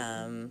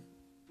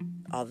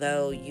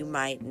 Although you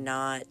might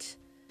not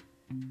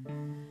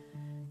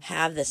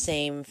have the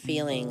same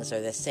feelings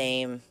or the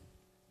same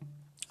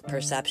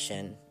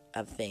perception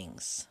of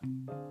things,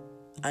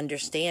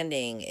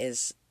 understanding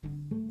is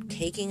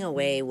taking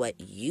away what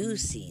you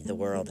see the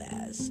world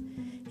as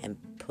and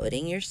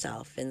putting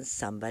yourself in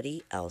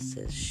somebody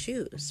else's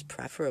shoes,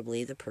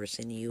 preferably the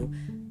person you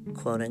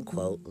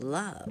quote-unquote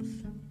love,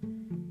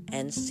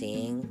 and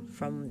seeing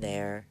from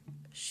their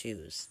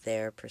shoes,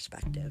 their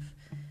perspective.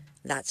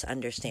 That's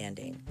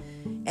understanding.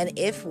 And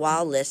if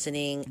while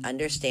listening,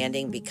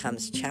 understanding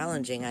becomes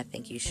challenging, I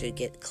think you should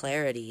get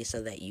clarity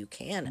so that you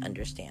can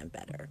understand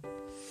better.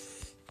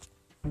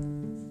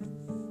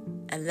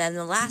 And then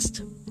the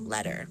last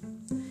letter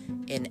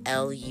in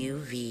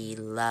LUV,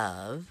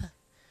 love,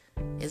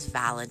 is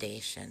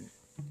validation.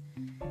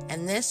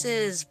 And this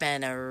has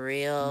been a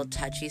real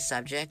touchy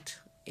subject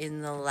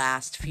in the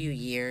last few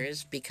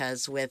years,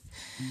 because with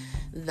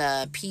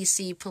the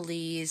PC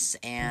police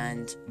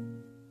and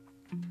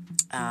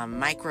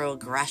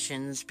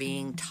microaggressions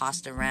being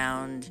tossed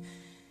around,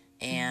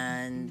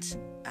 and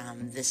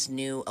this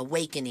new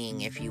awakening,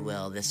 if you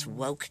will, this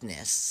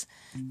wokeness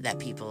that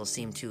people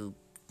seem to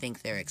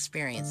think they're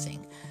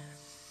experiencing,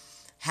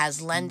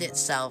 has lent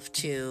itself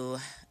to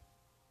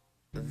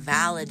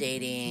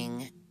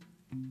validating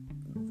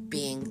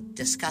being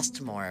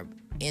discussed more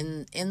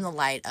in the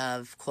light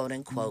of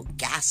quote-unquote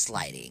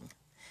gaslighting.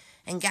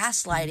 And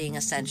gaslighting,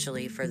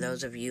 essentially, for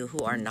those of you who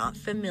are not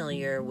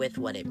familiar with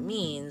what it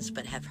means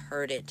but have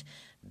heard it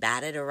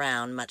batted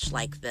around, much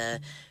like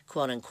the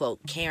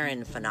quote-unquote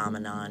Karen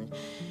phenomenon,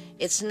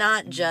 it's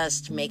not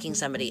just making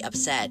somebody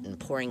upset and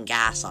pouring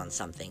gas on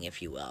something,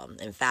 if you will.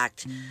 In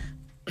fact,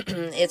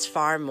 it's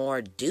far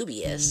more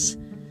dubious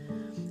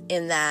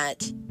in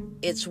that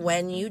it's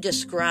when you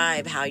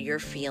describe how you're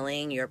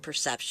feeling, your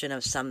perception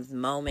of some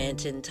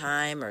moment in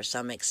time or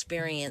some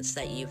experience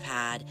that you've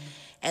had,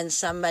 and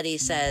somebody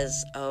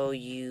says, oh,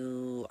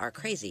 you are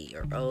crazy,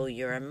 or oh,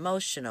 you're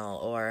emotional,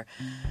 or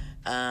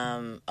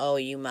oh,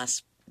 you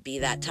must be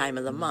that time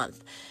of the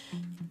month.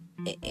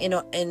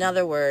 In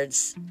other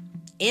words,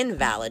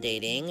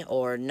 invalidating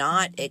or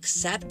not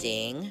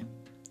accepting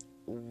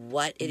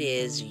what it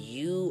is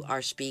you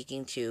are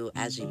speaking to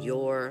as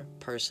your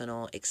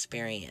personal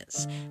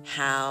experience,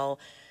 how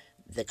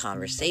the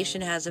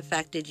conversation has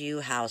affected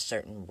you, how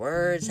certain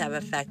words have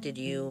affected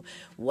you,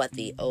 what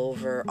the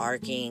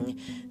overarching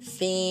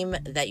theme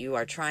that you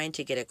are trying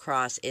to get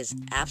across is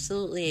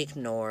absolutely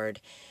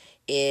ignored,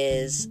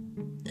 is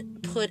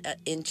put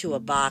into a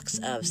box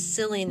of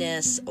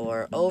silliness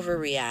or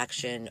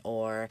overreaction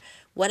or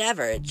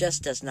whatever. It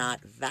just does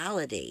not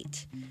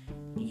validate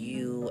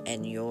you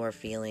and your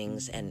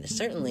feelings, and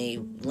certainly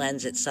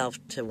lends itself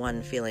to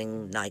one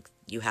feeling like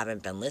you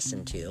haven't been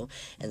listened to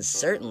and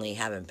certainly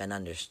haven't been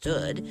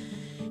understood,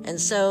 and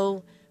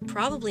so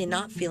probably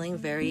not feeling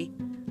very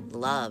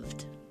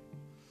loved.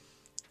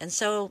 And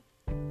so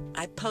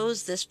I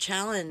pose this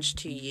challenge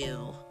to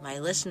you, my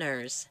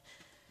listeners.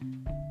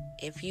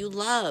 If you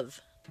love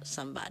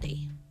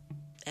somebody,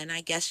 and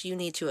I guess you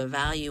need to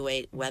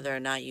evaluate whether or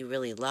not you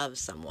really love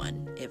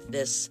someone, if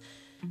this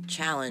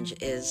challenge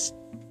is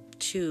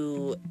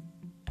too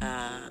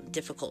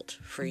difficult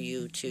for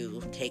you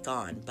to take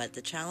on. But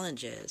the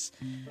challenge is,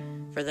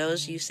 for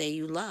those you say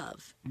you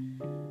love,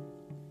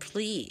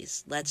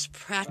 please, let's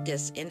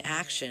practice in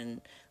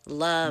action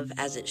love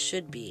as it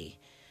should be.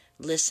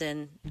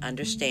 Listen,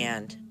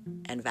 understand,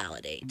 and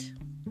validate.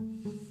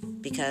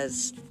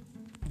 Because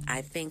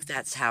I think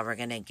that's how we're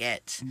going to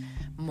get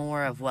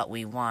more of what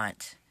we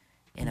want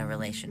in a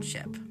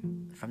relationship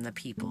from the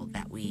people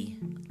that we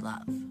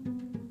love.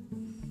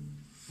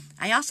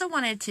 I also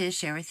wanted to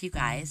share with you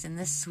guys in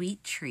the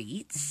sweet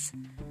treats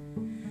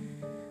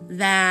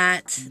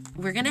that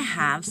we're going to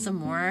have some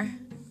more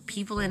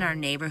people in our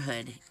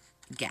neighborhood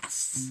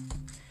guests.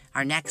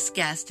 Our next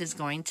guest is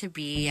going to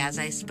be, as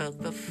I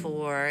spoke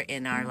before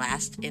in our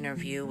last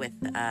interview with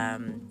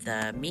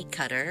the meat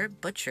cutter,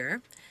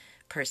 butcher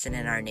person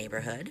in our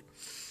neighborhood,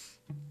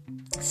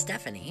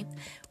 Stephanie.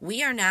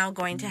 We are now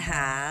going to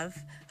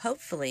have,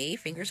 hopefully,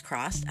 fingers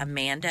crossed,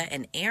 Amanda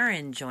and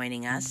Aaron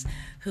joining us,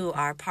 who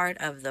are part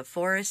of the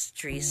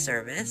forestry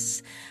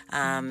service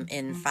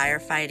in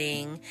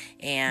firefighting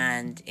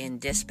and in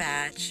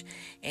dispatch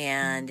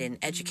and in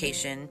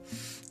education.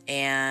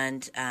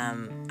 And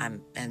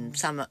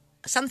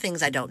some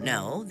things I don't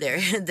know,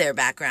 their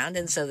background,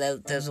 and so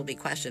those will be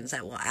questions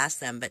that we'll ask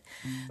them. But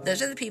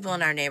those are the people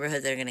in our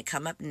neighborhood that are going to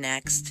come up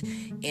next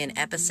in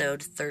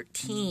episode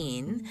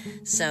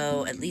 13.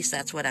 So at least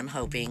that's what I'm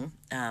hoping.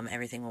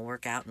 Everything will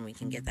work out and we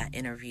can get that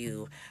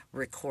interview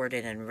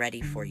recorded and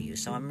ready for you.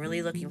 So I'm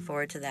really looking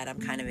forward to that. I'm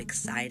kind of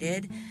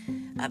excited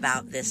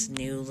about this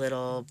new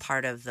little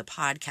part of the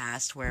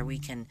podcast where we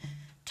can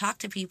talk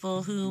to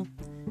people who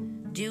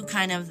do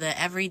kind of the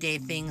everyday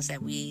things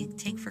that we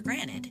take for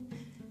granted.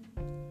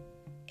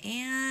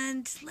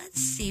 And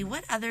let's see,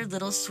 what other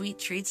little sweet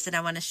treats did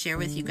I want to share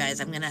with you guys?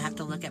 I'm going to have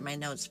to look at my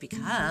notes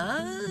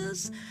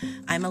because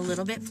I'm a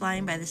little bit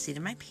flying by the seat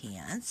of my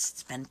pants.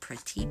 It's been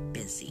pretty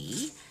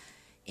busy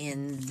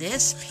in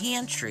this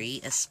pantry,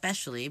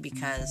 especially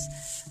because,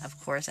 of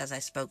course, as I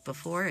spoke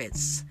before,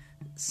 it's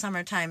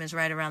summertime is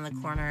right around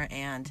the corner,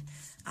 and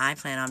I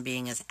plan on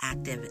being as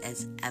active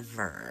as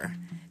ever.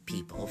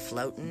 People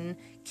floating,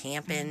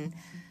 camping,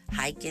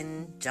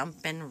 hiking,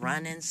 jumping,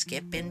 running,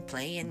 skipping,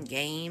 playing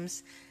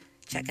games,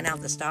 checking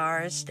out the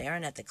stars,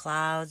 staring at the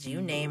clouds,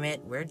 you name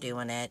it, we're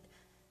doing it.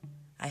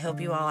 I hope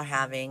you all are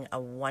having a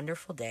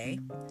wonderful day,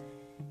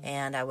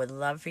 and I would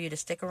love for you to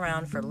stick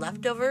around for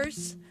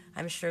leftovers.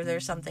 I'm sure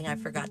there's something I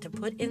forgot to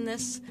put in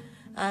this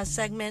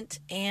segment,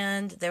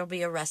 and there will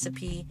be a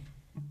recipe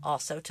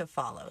also to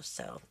follow,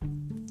 so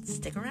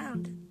stick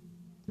around.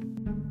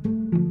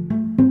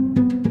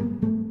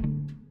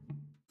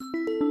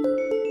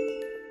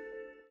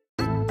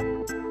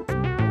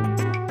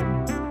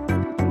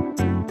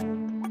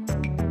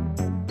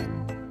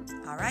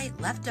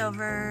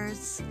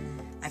 Leftovers.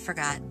 I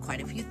forgot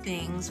quite a few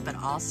things, but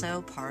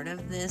also part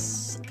of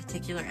this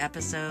particular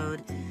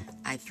episode,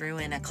 I threw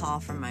in a call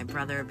from my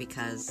brother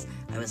because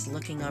I was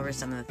looking over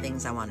some of the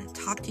things I wanted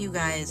to talk to you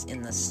guys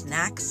in the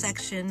snack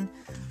section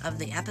of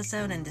the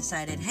episode and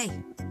decided, hey,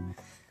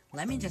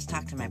 let me just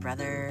talk to my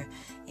brother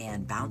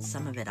and bounce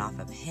some of it off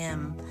of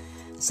him.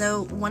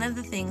 So one of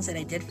the things that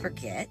I did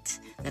forget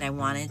that I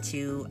wanted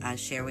to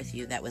share with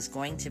you that was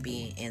going to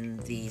be in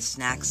the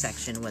snack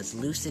section was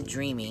lucid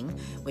dreaming,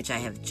 which I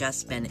have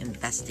just been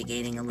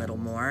investigating a little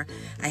more.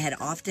 I had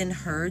often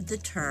heard the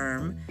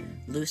term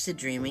lucid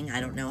dreaming.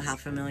 I don't know how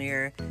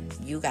familiar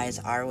you guys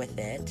are with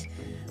it,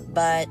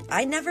 but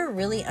I never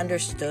really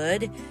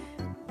understood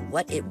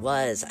what it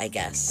was, I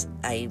guess.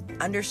 I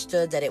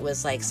understood that it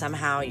was like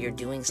somehow you're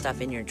doing stuff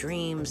in your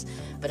dreams,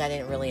 but I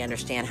didn't really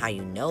understand how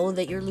you know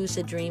that you're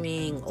lucid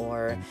dreaming,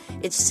 or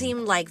it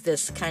seemed like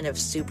this kind of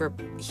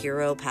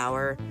superhero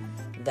power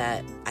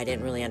that I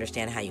didn't really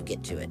understand how you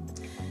get to it.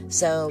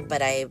 So,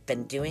 but I've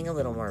been doing a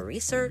little more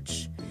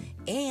research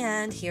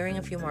and hearing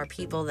a few more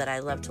people that I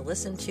love to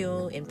listen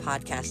to in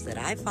podcasts that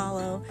I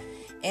follow,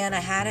 and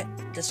I had it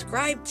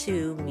described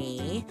to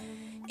me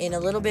in a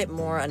little bit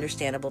more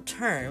understandable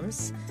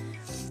terms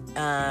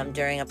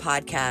during a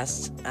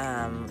podcast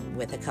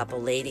with a couple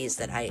ladies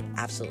that I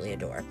absolutely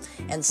adore.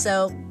 And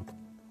so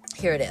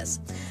here it is.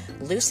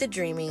 Lucid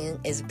dreaming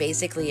is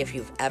basically if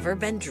you've ever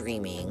been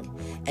dreaming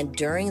and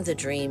during the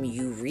dream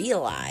you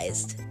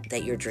realized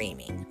that you're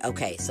dreaming.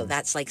 Okay, so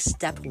that's like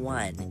step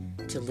one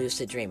to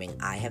lucid dreaming.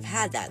 I have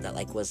had that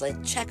like was a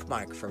check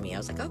mark for me. I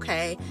was like,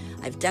 okay,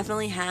 I've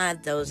definitely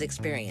had those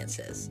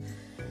experiences.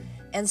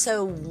 And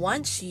so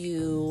once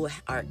you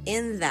are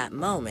in that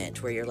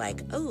moment where you're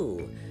like,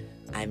 oh,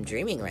 I'm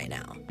dreaming right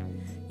now,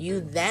 you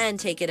then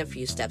take it a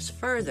few steps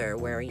further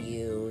where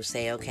you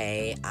say,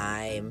 okay,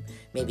 I'm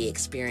maybe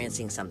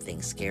experiencing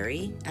something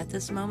scary at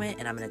this moment,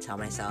 and I'm going to tell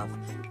myself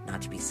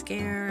not to be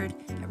scared,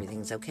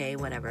 everything's okay,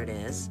 whatever it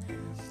is.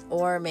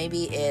 Or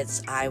maybe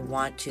it's I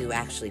want to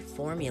actually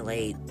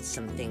formulate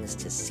some things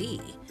to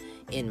see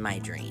in my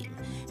dream.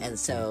 And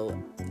so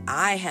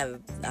I have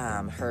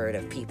heard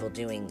of people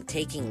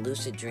taking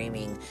lucid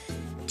dreaming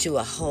to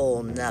a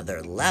whole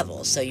nother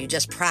level. So you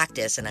just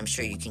practice, and I'm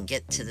sure you can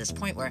get to this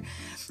point where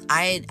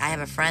I have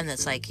a friend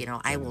that's like,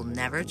 I will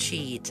never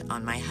cheat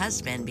on my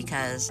husband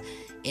because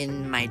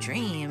in my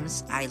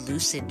dreams, I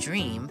lucid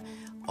dream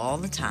all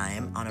the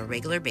time on a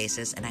regular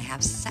basis, and I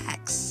have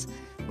sex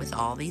with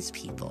all these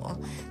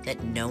people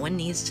that no one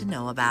needs to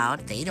know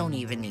about. They don't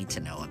even need to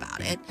know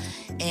about it.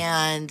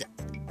 And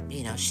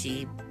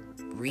she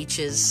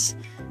reaches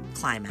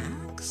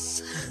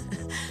climax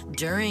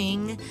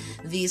during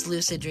these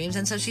lucid dreams.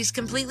 And so she's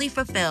completely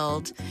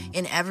fulfilled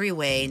in every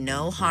way,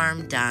 no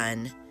harm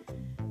done,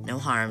 no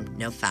harm,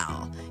 no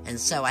foul. And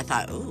so I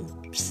thought, ooh,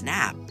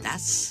 snap,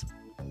 that's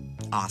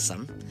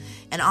awesome.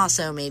 And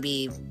also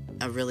maybe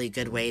a really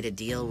good way to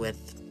deal with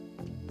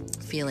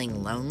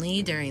feeling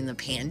lonely during the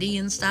pandy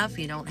and stuff.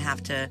 You don't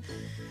have to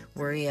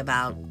worry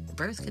about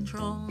birth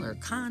control or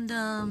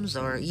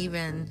condoms, or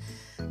even,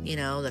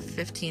 the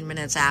 15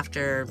 minutes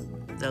after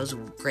those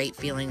great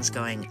feelings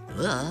going,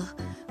 ugh,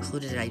 who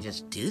did I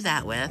just do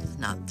that with?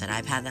 Not that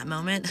I've had that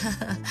moment,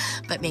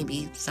 but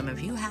maybe some of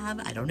you have,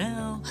 I don't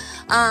know.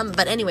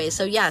 But anyway,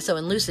 so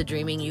in lucid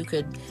dreaming, you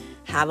could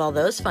have all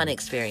those fun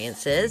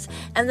experiences.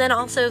 And then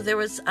also there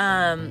was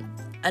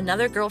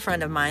another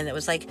girlfriend of mine that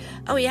was like,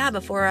 oh yeah,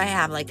 before I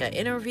have like an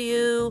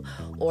interview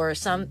or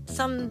some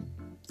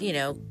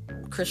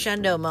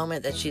crescendo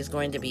moment that she's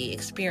going to be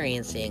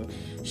experiencing,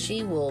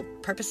 she will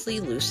purposely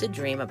lucid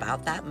dream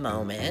about that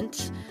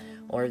moment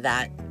or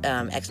that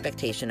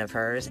expectation of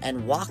hers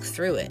and walk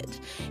through it.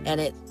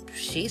 And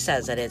she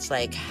says that it's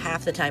like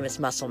half the time it's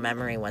muscle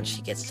memory when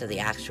she gets to the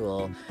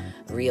actual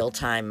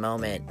real-time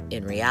moment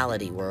in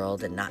reality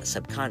world and not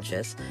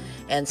subconscious.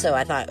 And so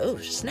I thought, oh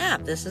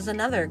snap, this is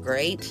another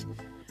great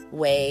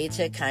way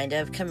to kind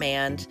of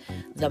command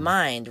the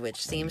mind, which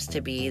seems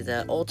to be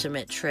the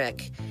ultimate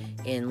trick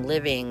in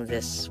living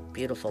this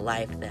beautiful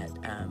life that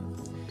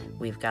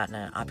we've gotten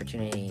an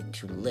opportunity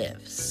to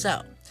live.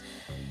 So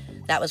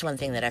that was one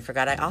thing that I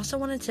forgot. I also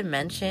wanted to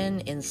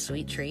mention in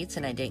Sweet Treats,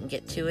 and I didn't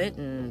get to it,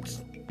 and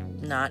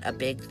not a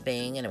big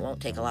thing, and it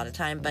won't take a lot of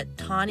time, but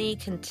Tawny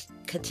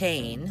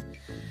Kitaen,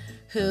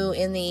 who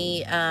in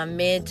the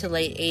mid to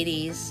late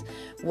 80s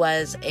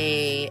was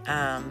a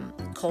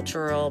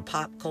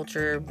pop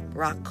culture,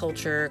 rock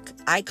culture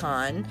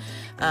icon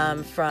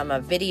from a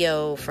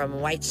video from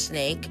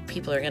Whitesnake.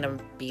 People are going to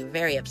be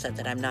very upset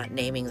that I'm not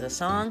naming the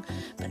song,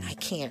 but I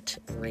can't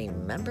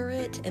remember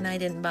it, and I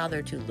didn't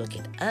bother to look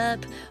it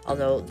up,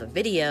 although the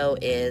video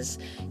is,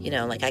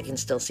 I can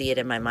still see it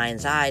in my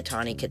mind's eye.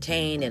 Tawny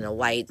Kitaen in a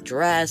white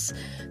dress,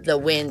 the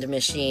wind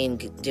machine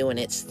doing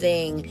its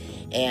thing,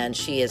 and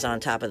she is on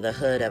top of the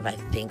hood of, I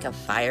think, a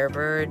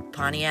Firebird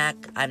Pontiac.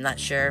 I'm not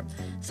sure.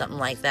 Something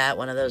like that.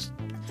 One of those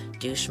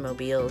douche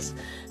mobiles.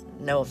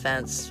 No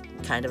offense.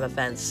 Kind of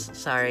offense.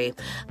 Sorry.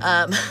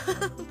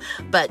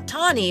 But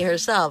Tawny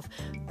herself,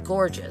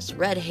 gorgeous.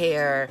 Red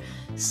hair,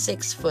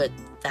 6 foot,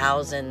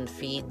 1,000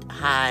 feet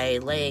high,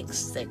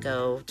 legs that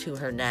go to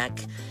her neck.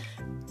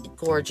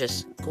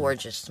 Gorgeous,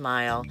 gorgeous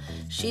smile.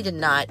 She did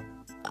not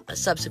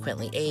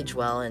subsequently age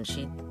well, and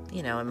she,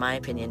 in my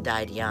opinion,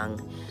 died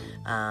young.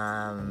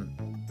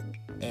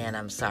 And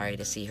I'm sorry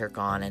to see her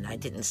gone, and I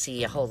didn't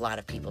see a whole lot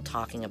of people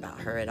talking about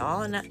her at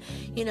all. And,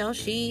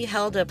 she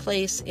held a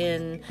place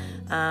in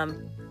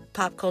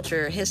pop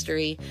culture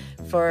history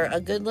for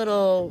a good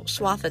little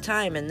swath of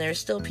time, and there's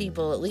still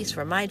people, at least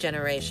from my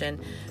generation,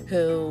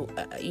 who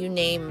you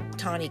name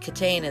Tawny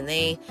Kitaen and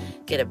they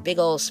get a big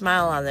old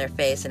smile on their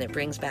face, and it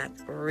brings back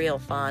real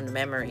fond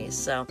memories.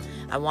 So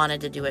I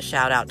wanted to do a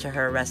shout out to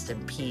her. Rest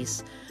in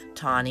peace,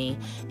 Tawny.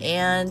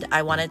 And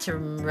I wanted to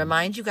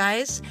remind you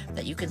guys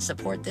that you can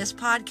support this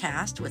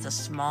podcast with a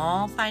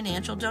small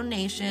financial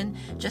donation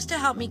just to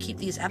help me keep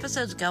these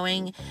episodes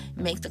going,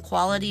 make the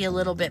quality a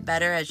little bit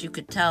better. As you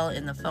could tell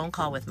in the phone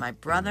call with my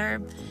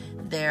brother,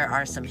 there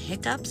are some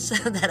hiccups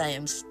that I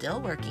am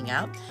still working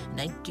out, and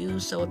I do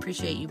so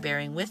appreciate you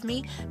bearing with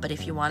me. But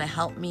if you want to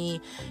help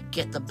me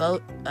get the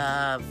boat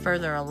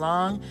further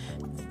along,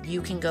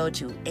 you can go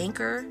to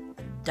Anchor.fm,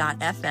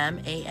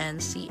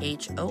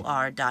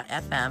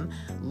 ANCHOR.FM,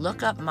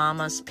 look up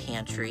Mama's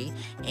Pantry,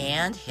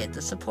 and hit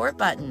the support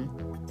button.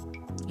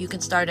 You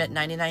can start at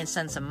 99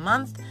 cents a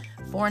month,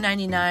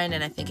 $4.99,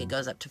 and I think it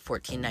goes up to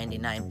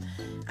 $14.99.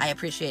 I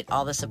appreciate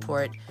all the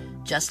support.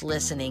 Just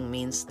listening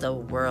means the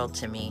world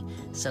to me.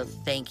 So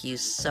thank you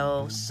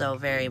so, so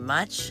very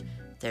much.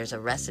 There's a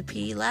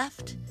recipe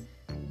left,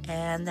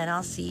 and then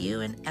I'll see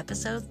you in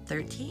episode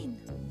 13.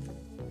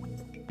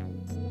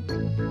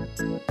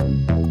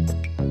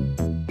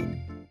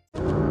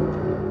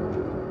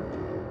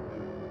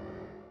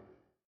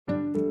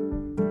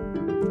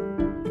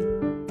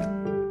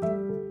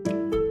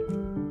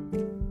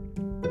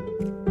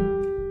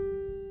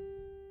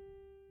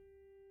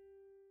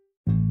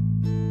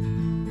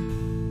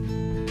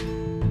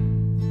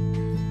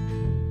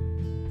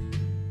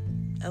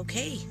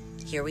 Okay,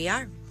 here we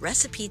are.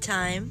 Recipe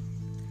time.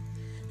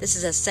 This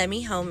is a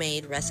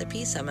semi-homemade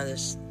recipe. Some of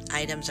the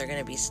items are going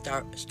to be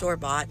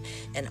store-bought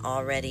and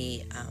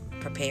already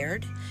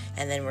prepared,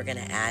 and then we're going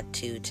to add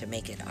to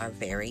make it our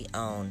very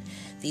own.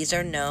 These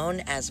are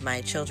known, as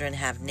my children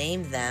have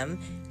named them,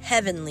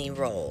 heavenly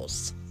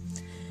rolls.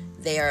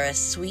 They are a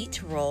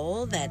sweet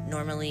roll that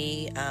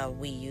normally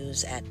we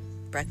use at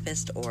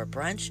breakfast or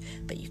brunch,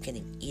 but you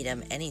can eat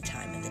them any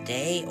time of the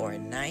day or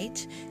at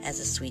night as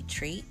a sweet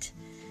treat.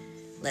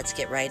 Let's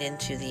get right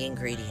into the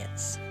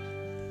ingredients.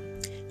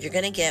 You're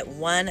going to get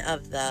one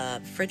of the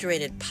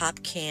refrigerated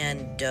pop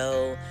can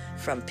dough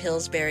from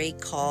Pillsbury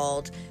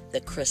called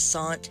the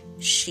croissant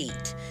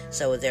sheet.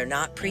 So they're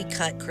not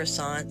pre-cut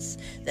croissants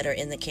that are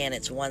in the can.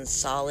 It's one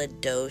solid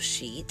dough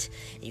sheet.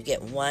 You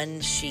get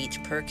one sheet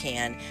per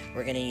can.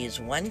 We're going to use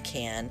 1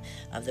 can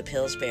of the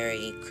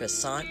Pillsbury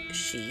croissant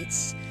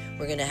sheets.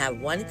 We're going to have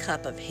 1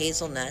 cup of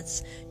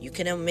hazelnuts. You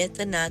can omit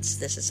the nuts.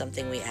 This is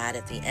something we add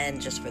at the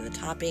end just for the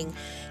topping.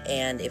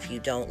 And if you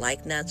don't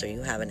like nuts or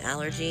you have an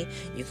allergy,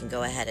 you can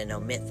go ahead and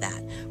omit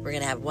that. We're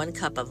going to have 1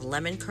 cup of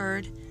lemon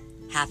curd,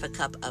 1/2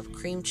 cup of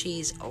cream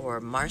cheese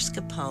or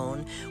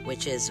mascarpone,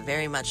 which is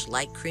very much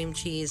like cream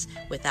cheese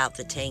without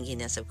the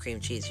tanginess of cream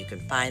cheese. You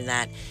can find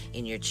that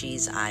in your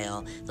cheese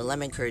aisle. The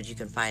lemon curd you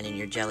can find in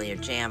your jelly or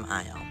jam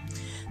aisle.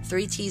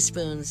 3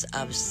 teaspoons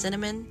of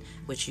cinnamon,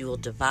 which you will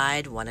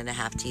divide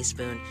 1.5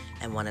 teaspoon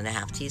and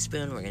 1.5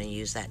 teaspoon. We're going to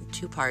use that in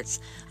 2 parts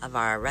of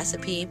our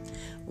recipe.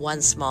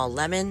 1 small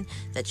lemon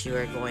that you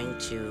are going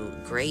to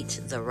grate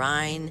the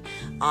rind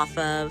off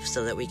of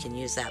so that we can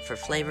use that for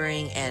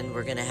flavoring. And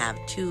we're going to have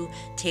 2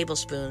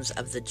 tablespoons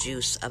of the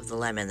juice of the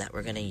lemon that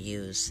we're going to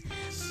use.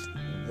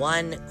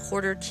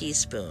 1/4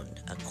 teaspoon,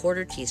 a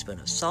 1/4 teaspoon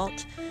of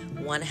salt,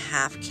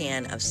 1/2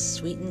 can of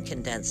sweetened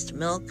condensed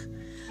milk,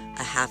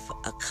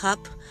 1/2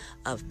 cup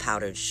of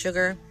powdered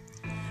sugar,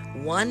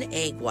 1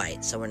 egg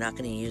white, so we're not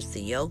going to use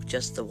the yolk,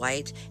 just the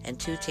white, and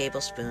 2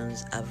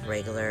 tablespoons of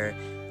regular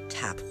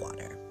tap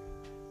water.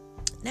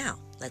 Now,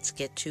 let's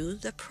get to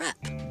the prep.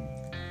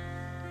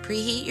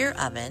 Preheat your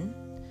oven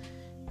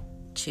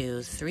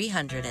to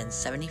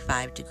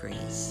 375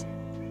 degrees.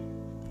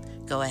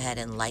 Go ahead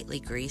and lightly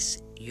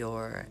grease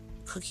your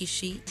cookie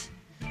sheet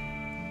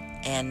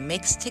and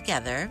mix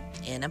together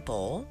in a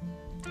bowl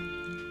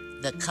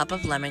the cup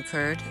of lemon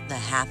curd, the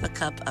 1/2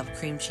 cup of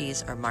cream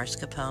cheese or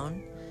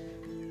mascarpone,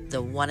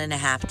 the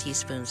 1.5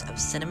 teaspoons of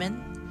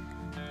cinnamon,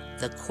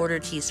 the 1/4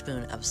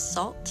 teaspoon of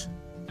salt,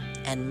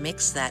 and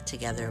mix that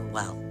together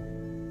well.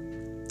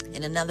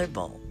 In another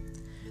bowl,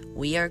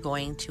 we are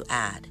going to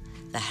add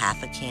the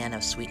 1/2 can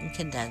of sweetened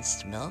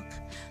condensed milk,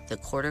 the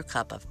 1/4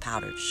 cup of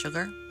powdered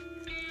sugar,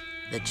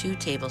 the 2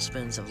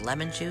 tablespoons of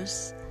lemon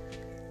juice,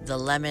 the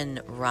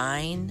lemon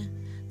rind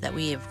that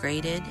we have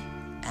grated.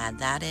 Add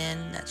that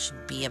in. That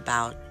should be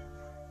about,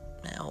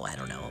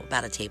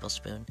 about a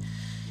tablespoon.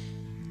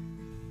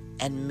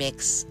 And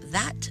mix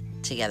that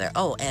together.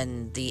 Oh,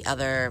 and the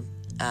other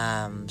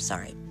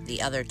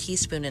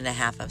teaspoon and a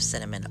half of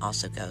cinnamon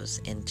also goes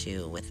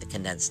into with the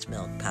condensed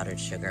milk, powdered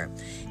sugar,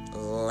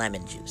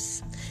 lemon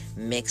juice.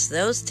 Mix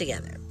those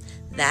together.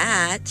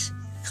 That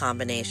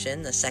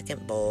combination, the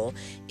second bowl,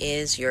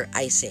 is your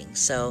icing.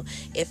 So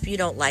if you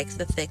don't like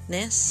the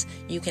thickness,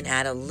 you can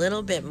add a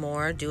little bit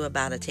more. Do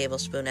about a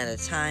tablespoon at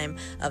a time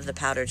of the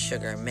powdered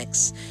sugar.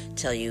 Mix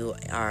till you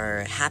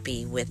are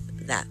happy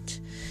with that.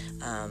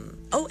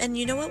 And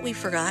you know what we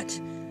forgot?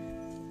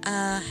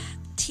 A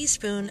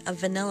teaspoon of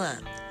vanilla.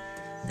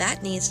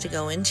 That needs to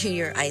go into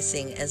your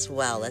icing as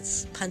well.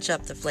 Let's punch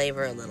up the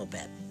flavor a little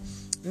bit.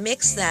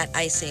 Mix that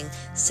icing,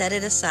 set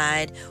it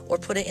aside, or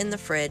put it in the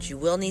fridge. You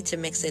will need to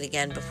mix it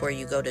again before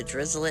you go to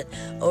drizzle it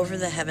over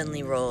the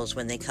heavenly rolls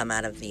when they come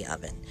out of the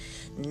oven.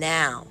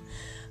 Now,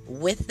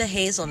 with the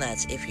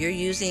hazelnuts, if you're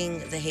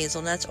using the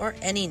hazelnuts or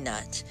any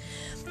nut,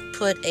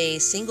 put a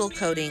single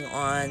coating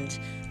on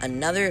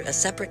a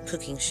separate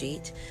cooking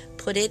sheet.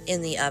 Put it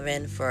in the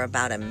oven for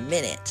about a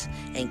minute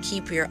and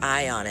keep your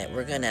eye on it.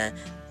 We're going to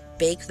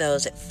bake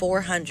those at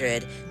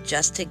 400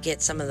 just to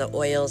get some of the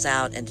oils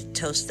out and to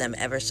toast them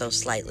ever so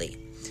slightly.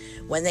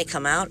 When they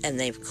come out and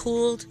they've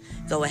cooled,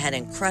 go ahead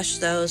and crush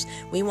those.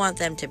 We want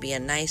them to be a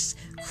nice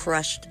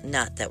crushed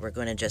nut that we're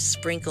going to just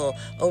sprinkle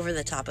over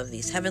the top of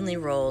these heavenly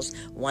rolls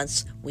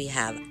once we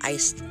have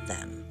iced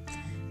them,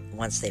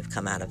 once they've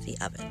come out of the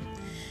oven.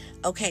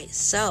 Okay,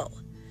 so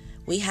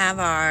we have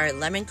our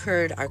lemon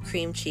curd, our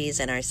cream cheese,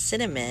 and our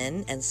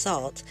cinnamon and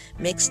salt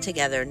mixed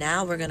together.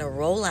 Now we're going to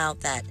roll out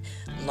that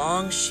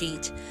long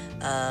sheet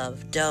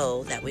of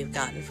dough that we've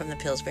gotten from the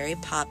Pillsbury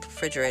Pop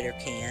refrigerator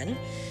can.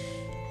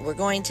 We're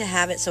going to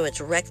have it so it's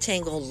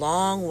rectangle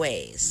long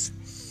ways.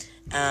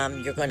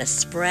 You're going to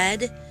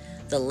spread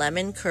the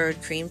lemon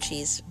curd, cream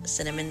cheese,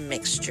 cinnamon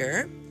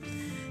mixture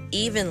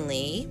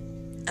evenly,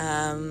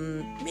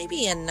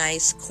 maybe a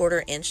nice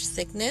 1/4 inch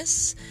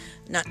thickness.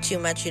 Not too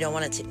much. You don't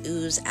want it to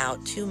ooze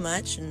out too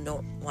much and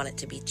don't want it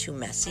to be too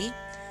messy.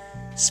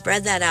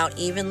 Spread that out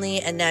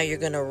evenly, and now you're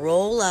going to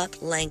roll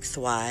up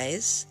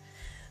lengthwise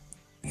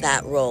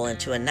that roll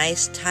into a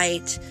nice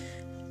tight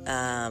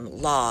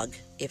log,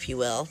 if you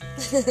will.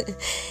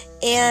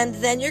 And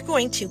then you're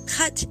going to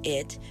cut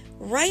it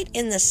right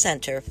in the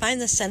center.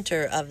 Find the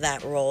center of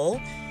that roll.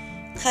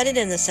 Cut it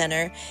in the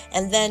center,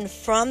 and then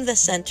from the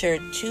center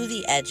to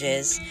the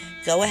edges,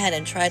 go ahead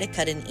and try to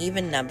cut an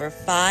even number,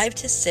 5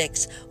 to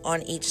 6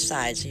 on each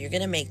side. So you're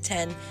going to make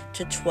 10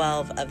 to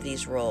 12 of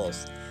these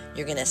rolls.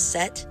 You're going to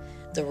set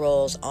the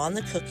rolls on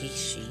the cookie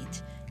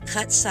sheet,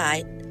 cut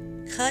side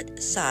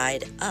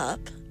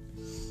up,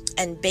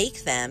 and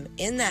bake them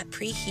in that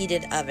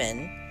preheated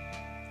oven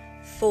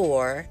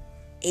for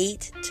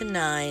 8 to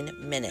 9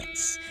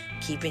 minutes,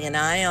 keeping an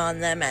eye on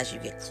them as you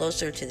get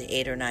closer to the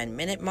 8 or 9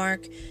 minute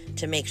mark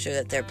to make sure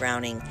that they're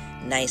browning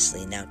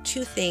nicely. Now,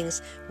 2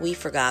 things we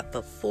forgot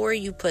before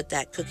you put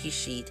that cookie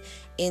sheet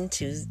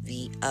into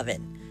the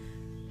oven.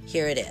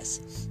 Here it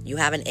is. You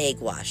have an egg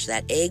wash.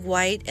 That egg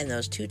white and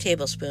those 2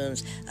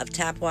 tablespoons of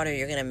tap water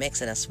you're going to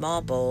mix in a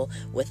small bowl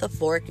with a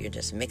fork. You're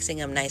just mixing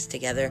them nice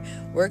together.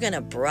 We're going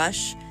to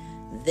brush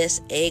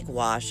this egg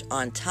wash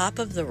on top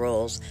of the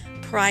rolls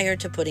prior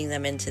to putting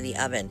them into the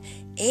oven.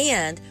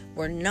 And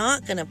we're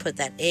not going to put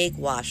that egg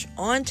wash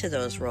onto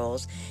those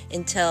rolls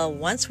until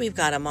once we've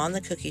got them on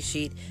the cookie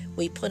sheet,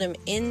 we put them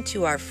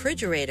into our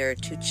refrigerator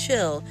to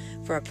chill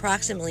for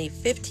approximately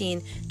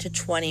 15 to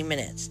 20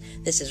 minutes.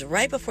 This is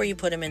right before you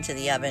put them into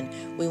the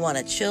oven. We want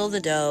to chill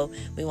the dough.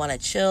 We want to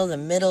chill the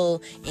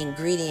middle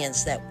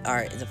ingredients that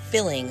are the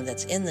filling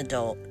that's in the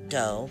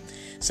dough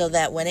so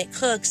that when it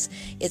cooks,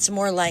 it's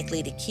more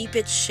likely to keep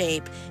its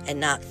shape and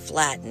not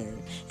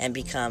flatten and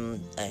become,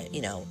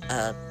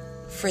 a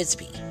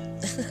frisbee.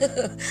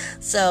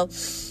 So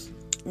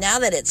now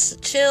that it's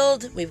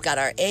chilled, we've got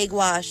our egg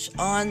wash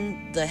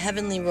on the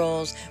heavenly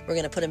rolls. We're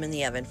going to put them in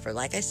the oven for,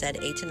 like I said,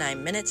 8 to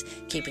 9 minutes,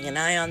 keeping an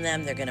eye on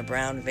them. They're going to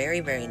brown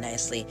very, very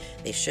nicely.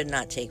 They should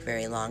not take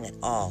very long at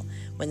all.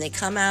 When they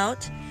come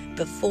out,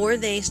 before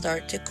they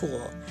start to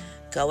cool,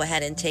 go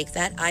ahead and take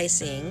that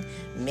icing,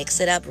 mix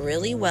it up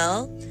really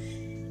well.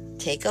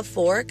 Take a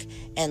fork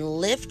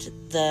and lift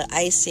the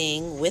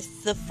icing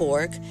with the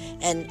fork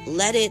and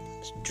let it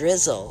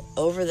drizzle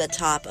over the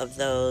top of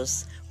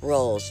those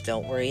rolls.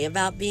 Don't worry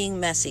about being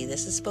messy.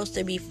 This is supposed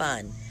to be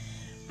fun.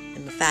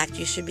 In fact,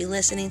 you should be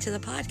listening to the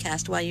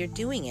podcast while you're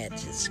doing it.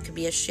 This could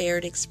be a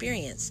shared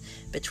experience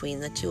between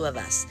the 2 of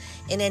us.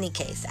 In any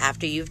case,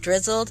 after you've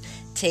drizzled,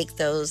 take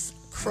those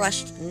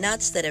crushed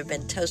nuts that have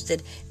been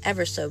toasted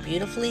ever so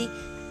beautifully.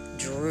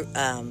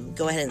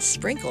 Go ahead and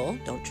sprinkle,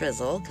 don't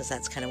drizzle because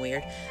that's kind of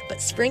weird,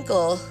 but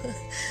sprinkle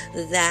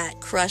that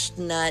crushed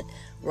nut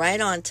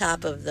right on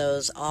top of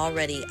those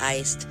already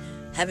iced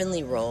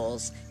heavenly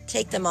rolls.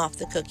 Take them off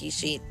the cookie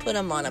sheet, put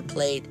them on a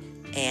plate,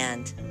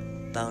 and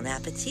bon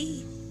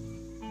appetit.